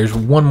colonized. There's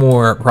one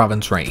more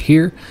province right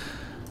here.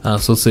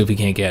 So let's see if we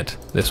can't get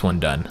this one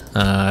done.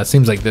 It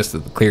seems like this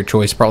is the clear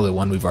choice, probably the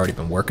one we've already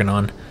been working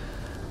on.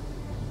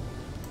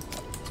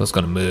 So let's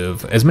go to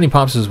move as many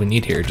pops as we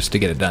need here just to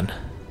get it done.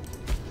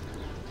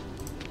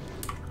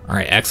 All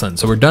right, excellent.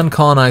 So we're done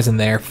colonizing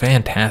there.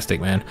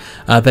 Fantastic, man.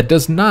 That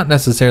does not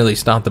necessarily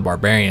stop the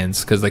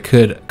barbarians because they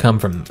could come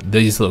from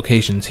these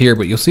locations here,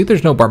 but you'll see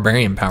there's no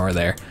barbarian power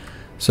there.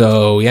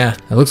 So yeah,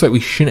 it looks like we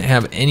shouldn't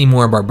have any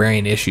more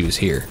barbarian issues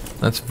here.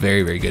 That's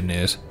very, very good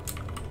news.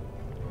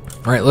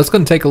 All right, let's go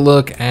and take a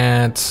look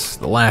at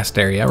the last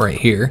area right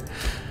here.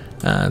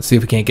 See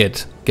if we can't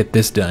get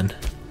this done.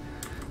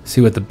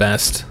 See what the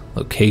best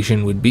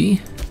location would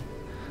be.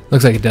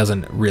 Looks like it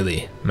doesn't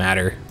really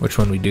matter which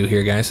one we do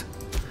here, guys.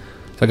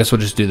 So I guess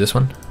we'll just do this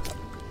one.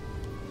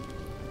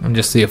 And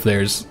just see if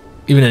there's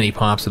even any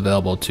pops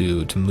available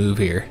to move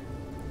here.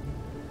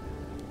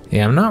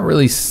 Yeah, I'm not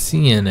really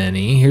seeing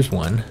any. Here's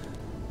one.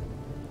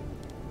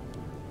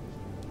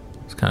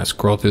 Let's kind of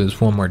scroll through this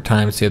one more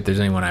time and see if there's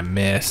anyone I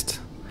missed.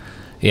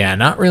 Yeah,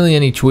 not really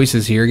any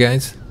choices here,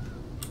 guys.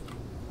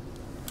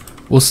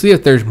 We'll see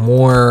if there's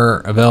more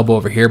available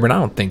over here, but I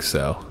don't think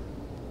so.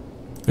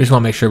 We just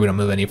want to make sure we don't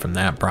move any from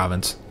that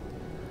province.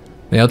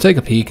 Yeah, I'll take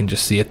a peek and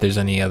just see if there's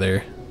any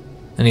other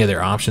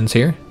options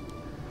here.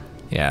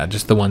 Yeah,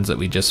 just the ones that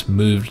we just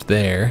moved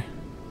there.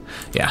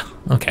 Yeah,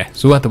 okay,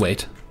 so we'll have to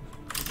wait.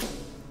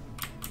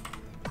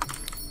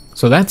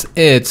 So that's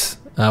it.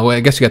 Well,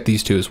 I guess you got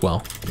these 2 as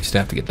well. We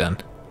still have to get done.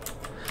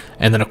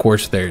 And then, of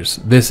course, there's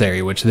this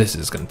area, which this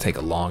is going to take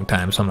a long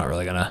time, so I'm not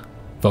really going to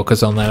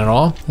focus on that at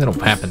all. That'll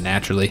happen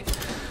naturally.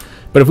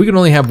 But if we can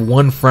only have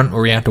one front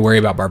where we have to worry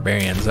about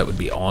barbarians, that would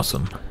be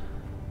awesome.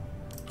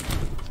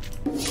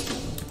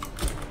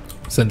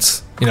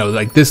 Since, you know,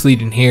 like this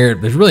legion here,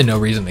 there's really no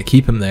reason to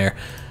keep him there,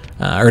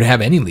 or to have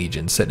any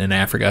legions sitting in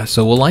Africa.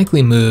 So we'll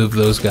likely move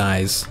those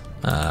guys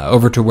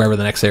over to wherever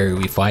the next area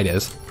we fight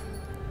is.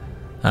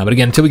 But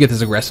again, until we get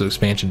this aggressive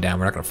expansion down,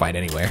 we're not going to fight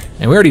anywhere.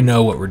 And we already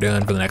know what we're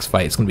doing for the next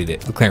fight. It's going to be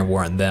declaring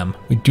war on them.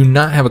 We do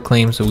not have a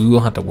claim, so we will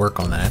have to work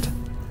on that.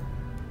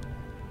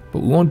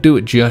 But we won't do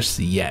it just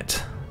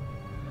yet.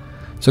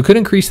 So it could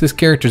increase this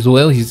character's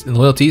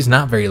loyalty. He's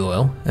not very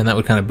loyal, and that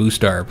would kind of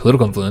boost our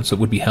political influence, so it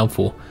would be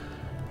helpful.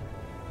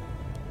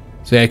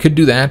 So yeah, I could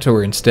do that,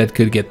 or instead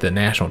could get the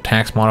national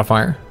tax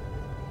modifier.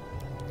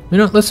 You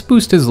know, let's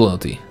boost his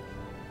loyalty.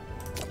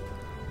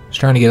 Just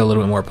trying to get a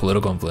little bit more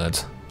political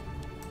influence.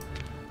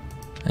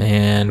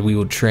 And we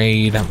will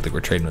trade. I don't think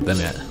we're trading with them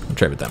yet. We'll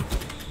trade with them.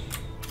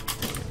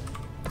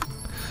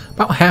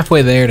 About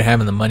halfway there to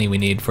having the money we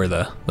need for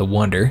the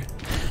wonder.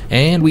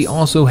 And we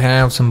also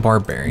have some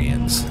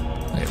barbarians.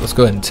 Okay, let's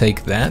go ahead and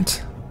take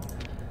that.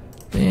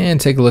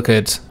 And take a look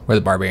at where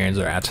the barbarians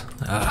are at.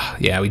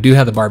 Yeah, we do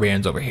have the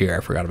barbarians over here. I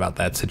forgot about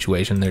that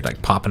situation. They're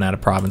like popping out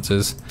of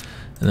provinces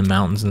in the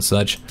mountains and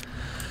such.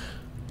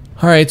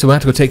 Alright, so we'll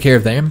have to go take care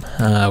of them.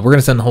 We're going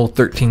to send the whole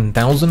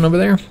 13,000 over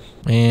there.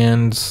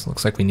 And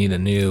looks like we need a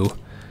new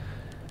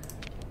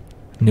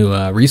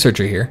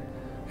researcher here.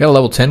 We got a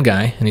level 10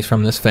 guy, and he's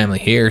from this family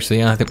here, so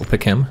yeah, I think we'll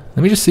pick him.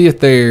 Let me just see if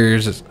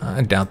there's...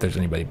 I doubt there's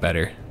anybody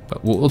better,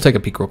 but we'll take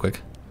a peek real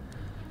quick.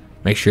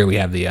 Make sure we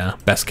have the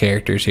best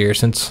characters here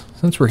since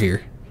we're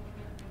here.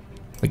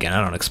 Again,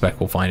 I don't expect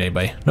we'll find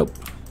anybody. Nope.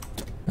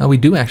 Oh, we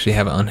do actually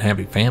have an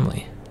unhappy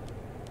family.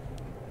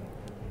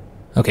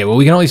 Okay, well,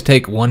 we can always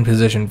take one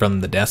position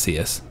from the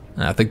Decius.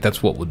 I think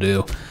that's what we'll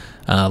do.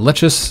 Let's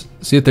just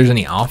see if there's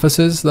any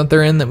offices that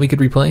they're in that we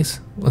could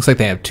replace. Looks like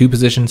they have 2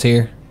 positions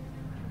here.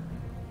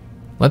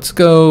 Let's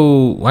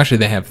go... Well, actually,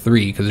 they have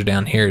 3 because they're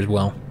down here as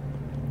well.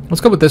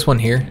 Let's go with this one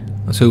here.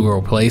 That's who we'll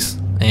replace.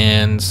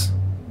 And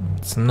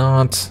it's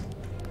not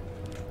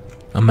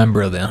a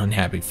member of the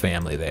unhappy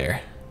family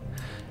there.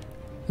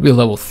 It'll be a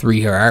level 3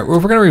 here. Alright, well,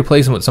 if we're going to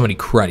replace him with somebody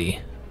cruddy,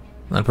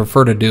 I'd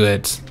prefer to do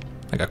it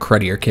like a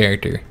cruddier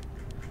character.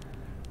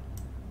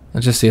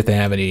 Let's just see if they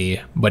have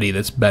anybody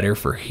that's better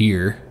for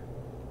here.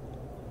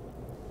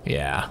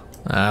 Yeah,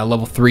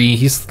 level 3,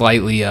 he's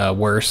slightly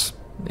worse.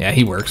 Yeah,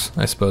 he works,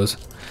 I suppose.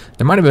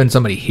 There might have been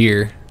somebody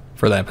here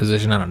for that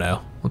position, I don't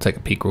know. We'll take a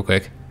peek real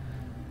quick.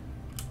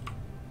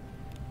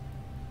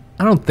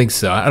 I don't think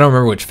so. I don't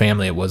remember which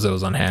family it was that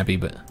was unhappy,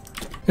 but...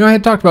 You know, I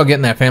had talked about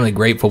getting that family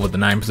grateful with the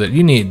 9 positions.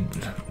 You need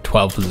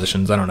 12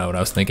 positions, I don't know what I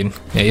was thinking.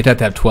 Yeah, you'd have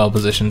to have 12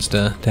 positions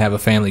to have a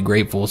family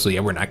grateful, so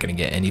yeah, we're not going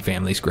to get any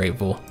families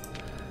grateful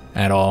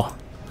at all.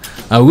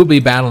 We'll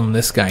be battling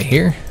this guy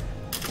here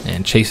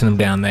and chasing him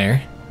down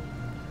there.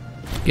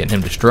 Getting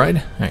him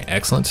destroyed. Alright,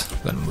 excellent.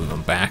 Going to move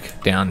him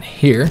back down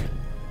here.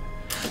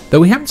 Though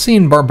we haven't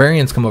seen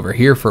barbarians come over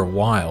here for a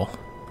while.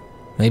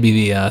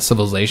 Maybe the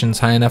civilization's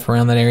high enough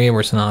around that area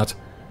where it's not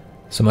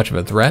so much of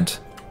a threat.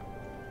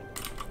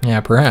 Yeah,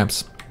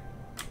 perhaps.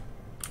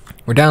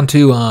 We're down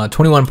to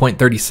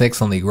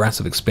 21.36 on the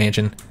aggressive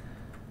expansion.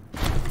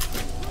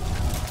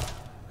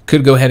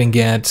 Could go ahead and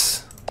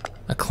get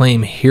a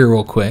claim here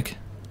real quick.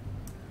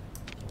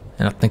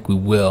 And I think we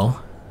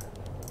will.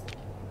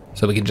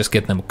 So we can just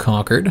get them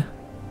conquered. So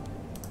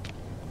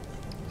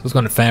it's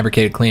going to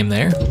fabricate a claim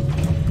there.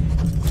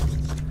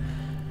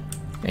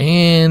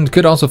 And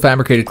could also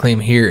fabricate a claim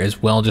here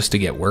as well just to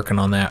get working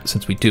on that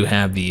since we do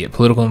have the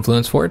political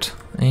influence for it.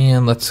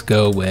 And let's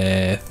go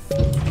with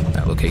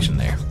that location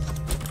there.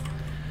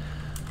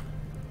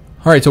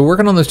 Alright, so we're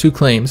working on those 2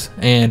 claims,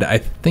 and I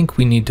think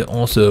we need to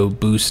also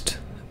boost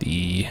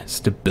the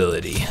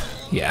stability.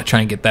 Yeah,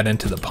 try and get that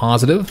into the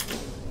positive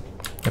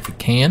if we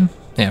can.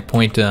 Yeah,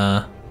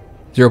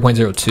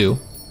 0.02.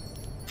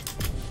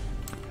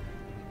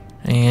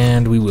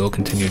 And we will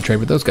continue to trade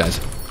with those guys.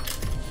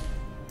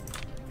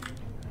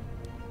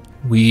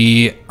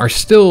 We are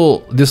still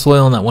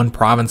disloyal in that one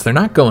province. They're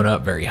not going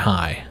up very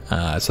high.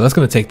 So that's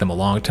going to take them a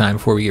long time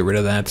before we get rid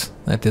of that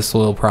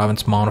disloyal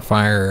province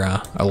modifier,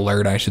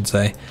 alert, I should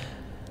say.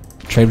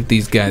 Trade with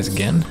these guys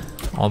again.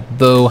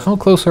 Although, how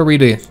close are we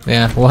to...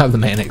 Yeah, we'll have the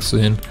Manic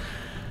soon.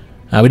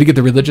 We did get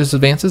the religious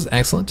advances.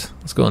 Excellent.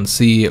 Let's go and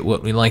see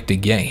what we like to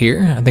get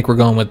here. I think we're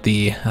going with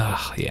the...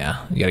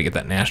 yeah, you got to get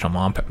that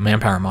national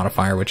manpower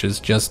modifier, which is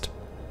just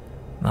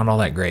not all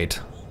that great.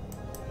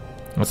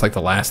 It's like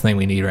the last thing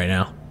we need right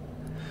now.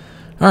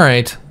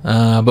 Alright,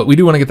 but we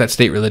do want to get that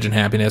state religion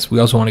happiness. We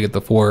also want to get the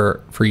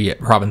 4 free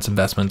province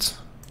investments,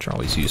 which are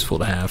always useful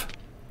to have.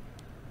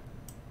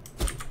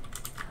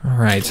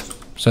 Alright,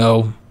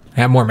 so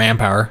have more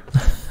manpower.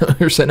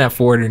 We're sitting at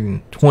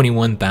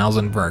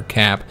 421,000 for our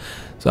cap,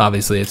 so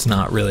obviously it's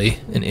not really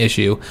an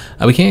issue.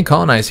 We can't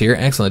colonize here,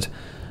 excellent.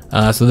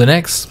 So the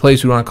next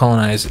place we want to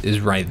colonize is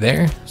right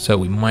there, so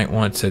we might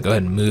want to go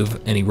ahead and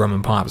move any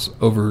Roman pops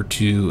over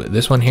to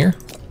this one here.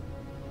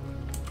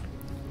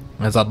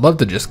 As I'd love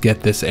to just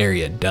get this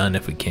area done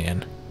if we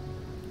can.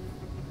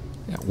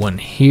 Got one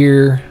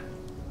here,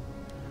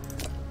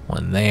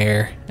 one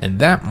there, and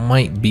that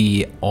might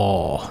be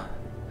all.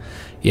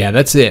 Yeah,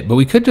 that's it. But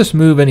we could just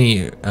move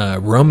any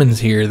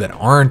Romans here that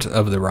aren't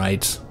of the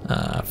right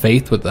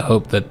faith with the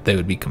hope that they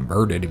would be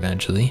converted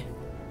eventually.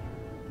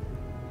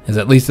 Is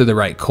at least of the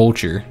right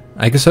culture.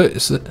 I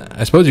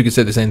suppose you could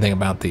say the same thing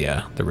about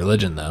the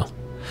religion, though.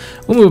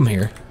 We'll move them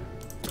here.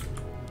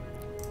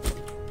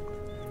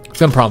 It's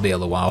gonna probably be a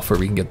little while before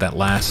we can get that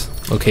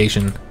last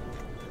location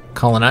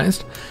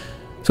colonized.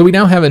 So we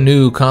now have a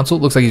new consul.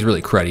 Looks like he's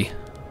really cruddy.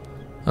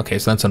 Okay,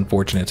 so that's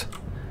unfortunate.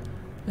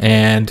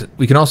 And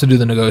we can also do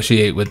the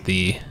negotiate with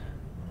the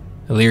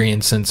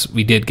Illyrians since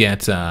we did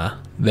get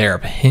their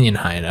opinion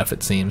high enough,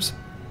 it seems.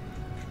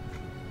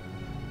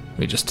 Let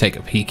me just take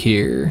a peek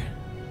here.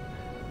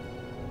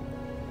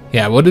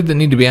 Yeah, what did it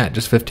need to be at?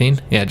 Just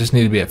 15? Yeah, it just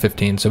needed to be at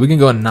 15. So we can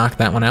go ahead and knock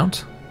that one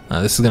out.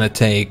 This is going to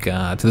take to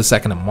the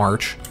 2nd of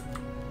March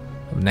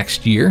of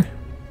next year.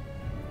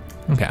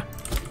 Okay.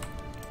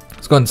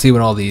 Let's go ahead and see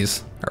what all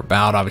these are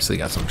about. Obviously,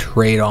 got some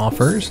trade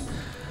offers.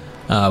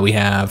 We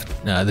have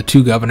the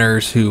 2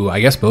 governors who,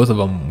 I guess both of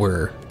them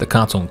were the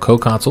consul and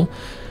co-consul.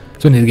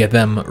 So we need to get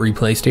them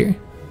replaced here.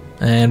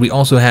 And we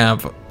also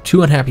have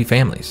 2 unhappy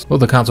families. Well,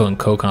 the consul and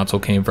co-consul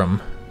came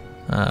from,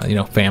 you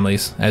know,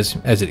 families, as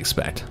you'd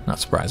expect. Not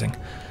surprising.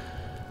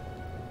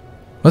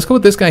 Let's go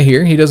with this guy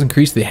here. He does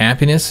increase the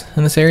happiness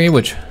in this area,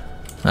 which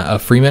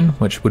of freemen,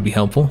 which would be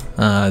helpful.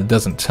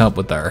 Doesn't help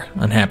with our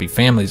unhappy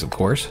families, of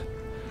course.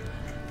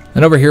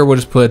 And over here, we'll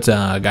just put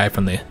a guy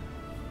from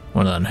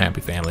one of the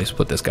unhappy families.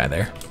 Put this guy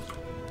there.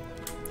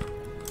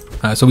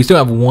 So we still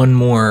have one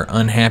more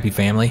unhappy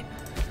family,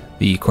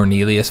 the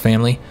Cornelius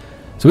family.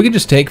 So we can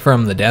just take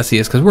from the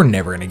Decius, because we're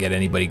never going to get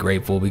anybody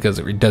grateful, because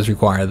it does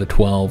require the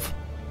 12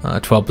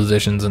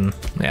 positions, and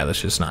yeah,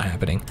 that's just not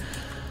happening.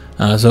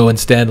 So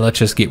instead, let's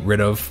just get rid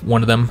of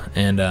one of them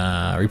and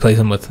replace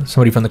them with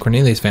somebody from the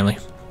Cornelius family.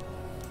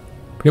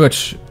 Pretty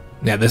much,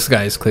 yeah, this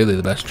guy is clearly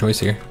the best choice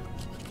here.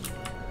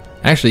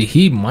 Actually,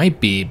 he might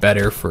be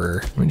better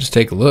for, let me just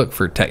take a look,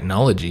 for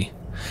technology.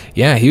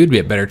 Yeah, he would be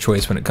a better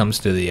choice when it comes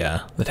to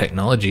the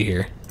technology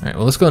here. All right,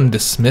 well, let's go ahead and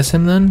dismiss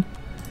him then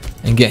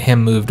and get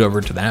him moved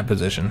over to that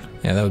position.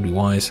 Yeah, that would be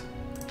wise.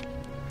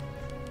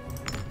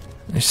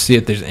 Let's see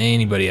if there's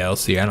anybody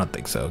else here. I don't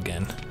think so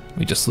again.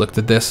 We just looked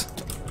at this.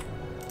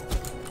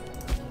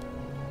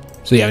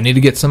 So yeah, we need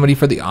to get somebody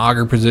for the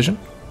augur position.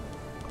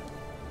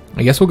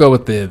 I guess we'll go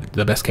with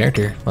the best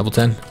character, level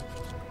 10.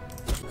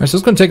 Alright, so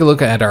let's go and take a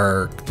look at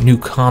our new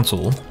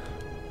consul.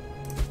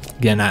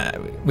 Again,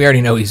 we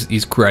already know he's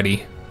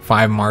cruddy.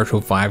 5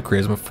 martial, 5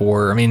 charisma,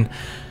 4. I mean,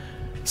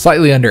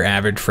 slightly under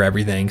average for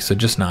everything, so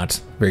just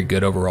not very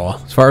good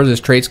overall. As far as his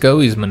traits go,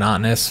 he's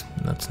monotonous.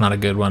 That's not a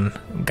good one.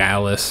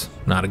 Guileless,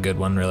 not a good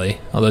one really.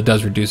 Although it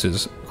does reduce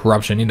his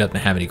corruption. He doesn't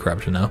have any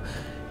corruption though.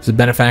 He's a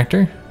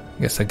benefactor.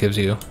 I guess that gives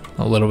you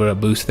a little bit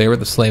of boost there with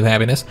the slave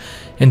happiness.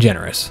 And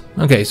generous.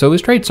 Okay, so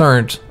his traits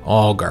aren't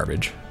all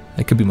garbage.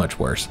 It could be much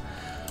worse.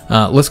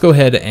 Let's go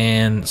ahead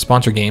and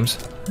sponsor games.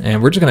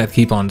 And we're just going to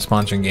keep on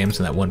sponsoring games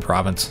in that one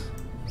province.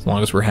 As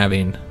long as we're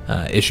having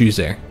issues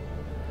there.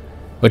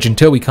 Which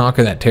until we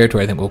conquer that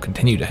territory, I think we'll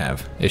continue to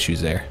have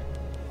issues there.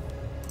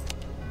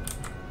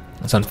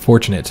 That's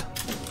unfortunate.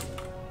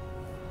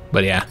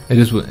 But yeah, it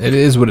is what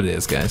it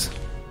is, guys.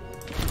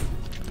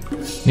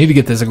 Need to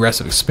get this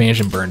aggressive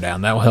expansion burned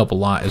down. That will help a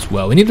lot as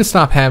well. We need to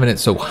stop having it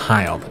so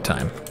high all the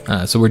time.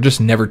 So we're just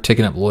never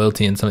ticking up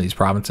loyalty in some of these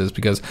provinces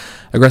because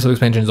aggressive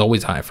expansion is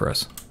always high for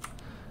us.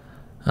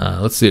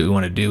 Let's see what we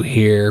want to do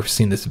here. I've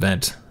seen this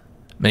event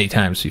many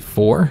times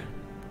before.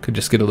 Could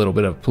just get a little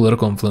bit of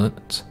political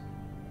influence.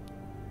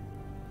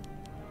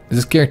 Is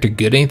this character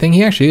good at anything?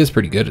 He actually is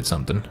pretty good at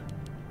something.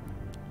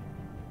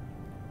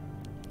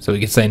 So we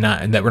could say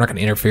that we're not going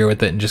to interfere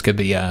with it and just get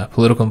the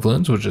political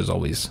influence, which is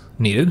always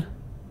needed.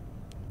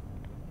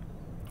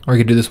 Or we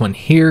could do this one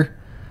here,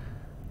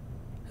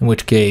 in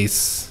which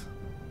case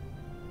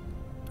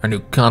our new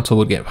consul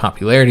would get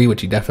popularity,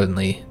 which he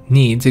definitely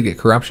needs. He'd get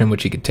corruption,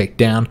 which he could take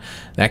down.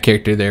 That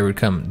character there would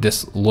become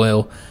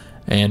disloyal,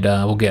 and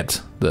we'll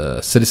get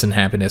the citizen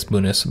happiness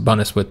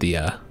bonus with the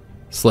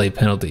slave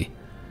penalty.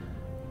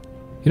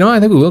 You know what? I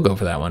think we will go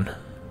for that one.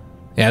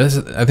 Yeah,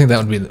 I think that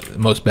would be the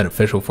most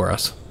beneficial for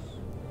us.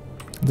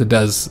 It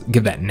does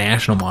give that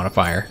national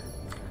modifier,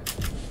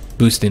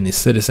 boosting the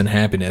citizen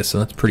happiness, so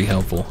that's pretty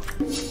helpful.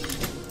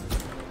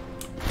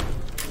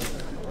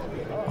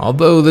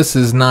 Although this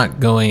is not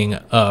going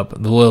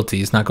up, the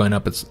loyalty is not going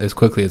up as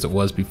quickly as it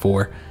was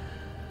before.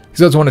 He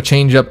does want to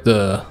change up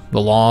the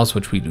laws,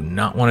 which we do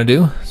not want to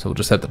do, so we'll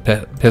just have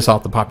to piss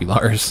off the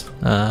Populares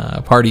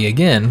party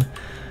again.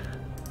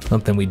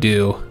 Something we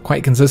do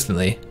quite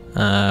consistently.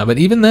 But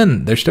even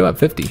then, they're still at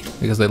 50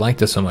 because they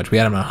liked us so much. We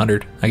had them at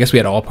 100. I guess we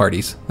had all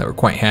parties that were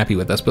quite happy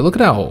with us, but look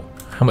at how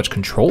much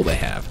control they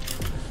have.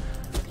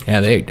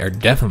 Yeah, they are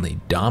definitely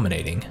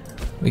dominating.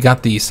 We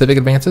got the civic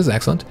advances,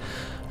 excellent.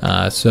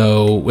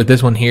 So with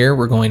this one here,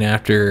 we're going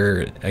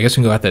after, I guess we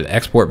can go after the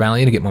export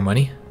value to get more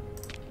money.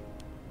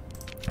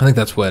 I think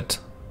that's what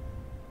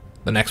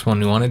the next one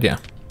we wanted, yeah.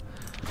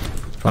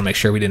 Want to make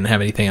sure we didn't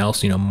have anything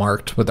else,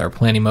 marked with our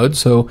planning mode.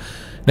 So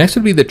next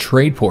would be the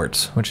trade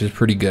ports, which is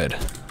pretty good.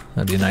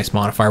 That'd be a nice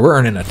modifier. We're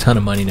earning a ton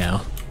of money now,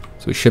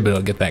 so we should be able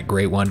to get that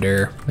Great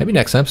Wonder maybe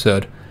next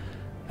episode,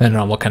 depending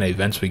on what kind of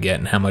events we get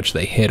and how much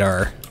they hit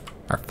our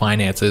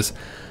finances.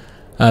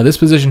 This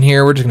position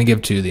here, we're just going to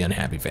give to the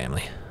unhappy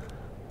family.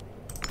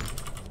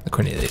 The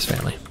Cornelius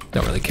family.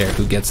 Don't really care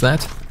who gets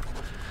that.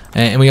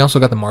 And we also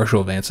got the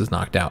martial advances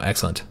knocked out.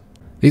 Excellent.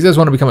 These guys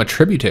want to become a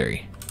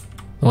tributary.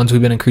 The ones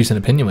we've been increasing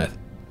opinion with.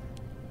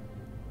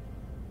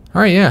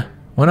 Alright, yeah.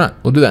 Why not?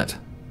 We'll do that.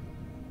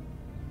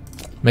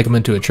 Make them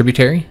into a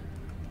tributary.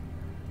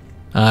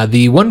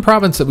 The one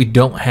province that we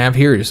don't have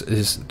here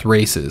is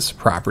Thrace's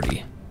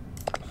property.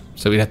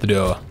 So we'd have to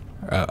do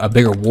a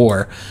bigger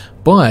war.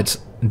 But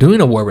doing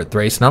a war with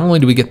Thrace, not only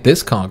do we get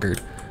this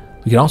conquered,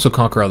 We can also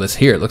conquer all this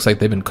here. It looks like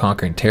they've been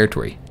conquering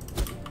territory.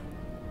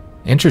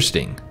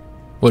 Interesting.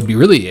 Would be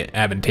really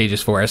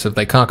advantageous for us if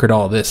they conquered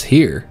all this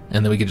here,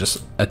 and then we could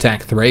just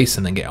attack Thrace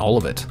and then get all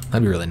of it.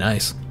 That'd be really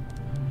nice.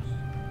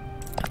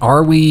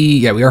 Are we?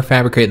 Yeah, we are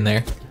fabricating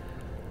there.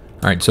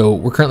 All right, so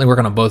we're currently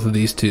working on both of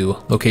these two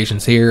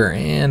locations here,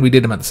 and we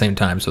did them at the same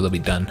time, so they'll be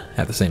done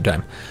at the same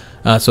time.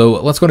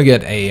 So let's go to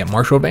get a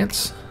martial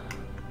advance.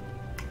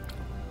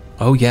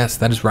 Oh yes,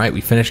 that is right.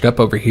 We finished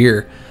up over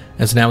here,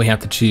 and so now we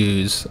have to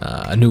choose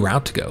a new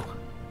route to go.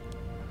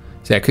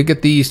 See, I could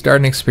get the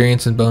starting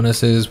experience and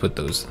bonuses with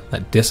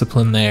that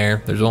discipline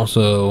there. There's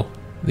also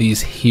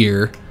these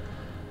here.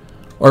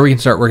 Or we can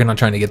start working on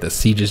trying to get the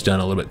sieges done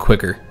a little bit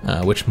quicker,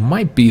 which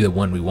might be the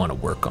one we want to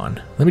work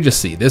on. Let me just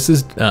see. This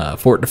is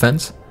fort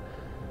defense.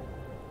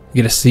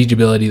 You get a siege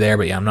ability there,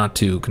 but yeah, I'm not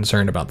too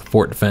concerned about the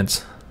fort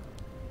defense.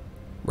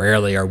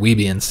 Rarely are we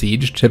being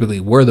sieged.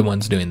 Typically, we're the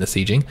ones doing the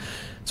sieging.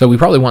 So we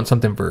probably want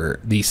something for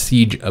the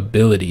siege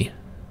ability,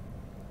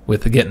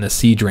 with getting the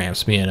siege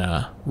ramps being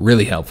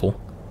really helpful.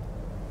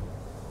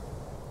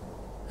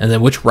 And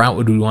then which route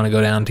would we want to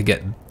go down to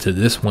get to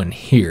this one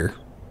here?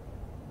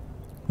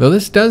 Though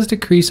this does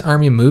decrease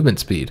army movement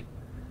speed.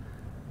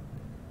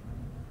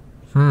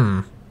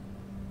 Yeah,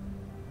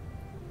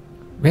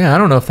 I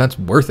don't know if that's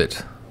worth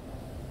it.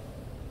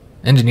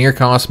 Engineer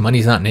costs,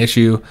 money's not an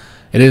issue.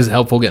 It is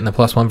helpful getting the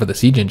 +1 for the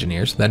siege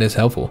engineers. That is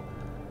helpful.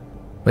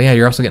 But yeah,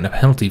 you're also getting a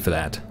penalty for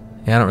that.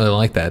 Yeah, I don't really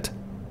like that.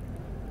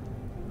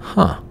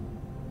 Huh.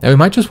 Now we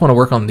might just want to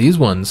work on these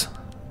ones.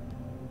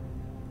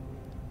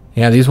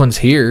 Yeah, these ones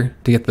here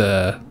to get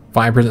the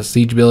 5%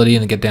 siege ability,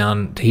 and then get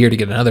down to here to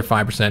get another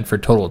 5% for a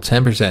total of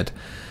 10%.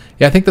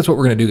 Yeah, I think that's what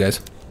we're going to do,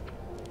 guys.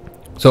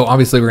 So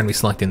obviously we're going to be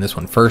selecting this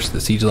one first, the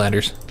siege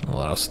ladders. It'll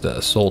allow us to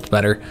assault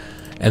better.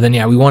 And then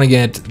yeah, we want to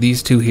get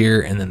these two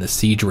here and then the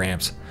siege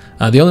ramps.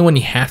 The only one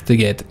you have to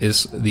get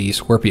is the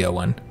Scorpio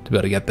one to be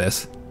able to get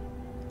this.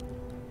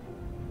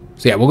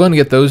 So yeah, we're going to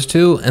get those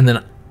two, and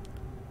then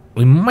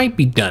we might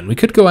be done. We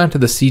could go after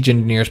the siege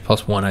engineers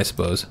 +1, I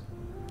suppose.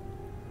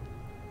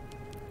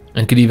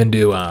 And could even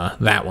do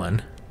that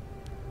one.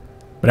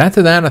 But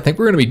after that, I think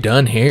we're going to be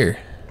done here.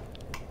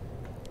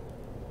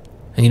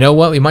 And you know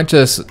what? We might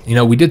just,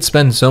 we did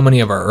spend so many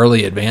of our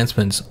early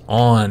advancements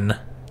on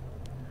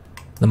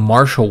the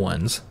martial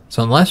ones.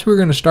 So unless we're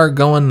going to start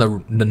going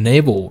the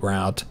naval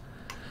route,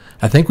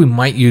 I think we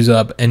might use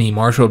up any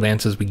martial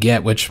advances we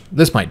get, which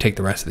this might take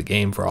the rest of the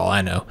game for all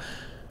I know.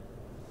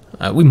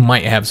 We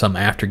might have some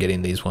after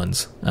getting these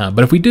ones. But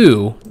if we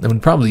do, then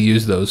we'd probably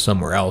use those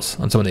somewhere else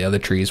on some of the other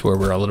trees where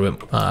we're a little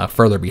bit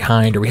further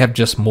behind, or we have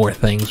just more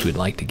things we'd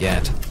like to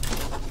get.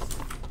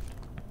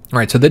 All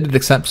right, so they did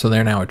accept, so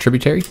they're now a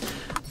tributary.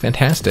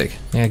 Fantastic.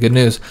 Yeah, good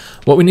news.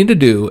 What we need to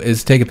do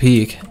is take a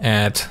peek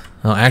at...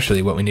 Well,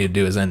 actually, what we need to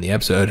do is end the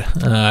episode.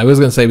 I was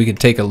going to say we could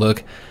take a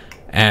look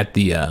at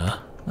the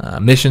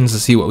missions to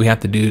see what we have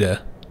to do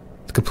to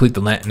complete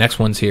the next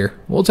ones here.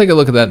 We'll take a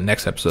look at that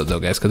next episode, though,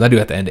 guys, because I do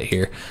have to end it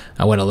here.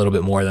 I went a little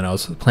bit more than I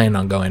was planning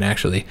on going,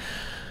 actually.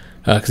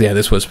 Because, yeah,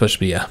 this was supposed to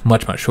be a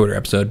much, much shorter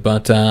episode.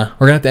 But we're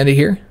going to have to end it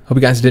here. Hope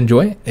you guys did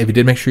enjoy it. If you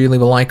did, make sure you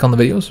leave a like on the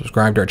video,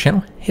 subscribe to our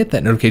channel, hit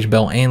that notification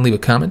bell, and leave a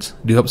comment.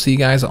 I do hope to see you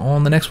guys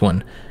on the next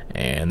one.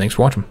 And thanks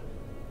for watching.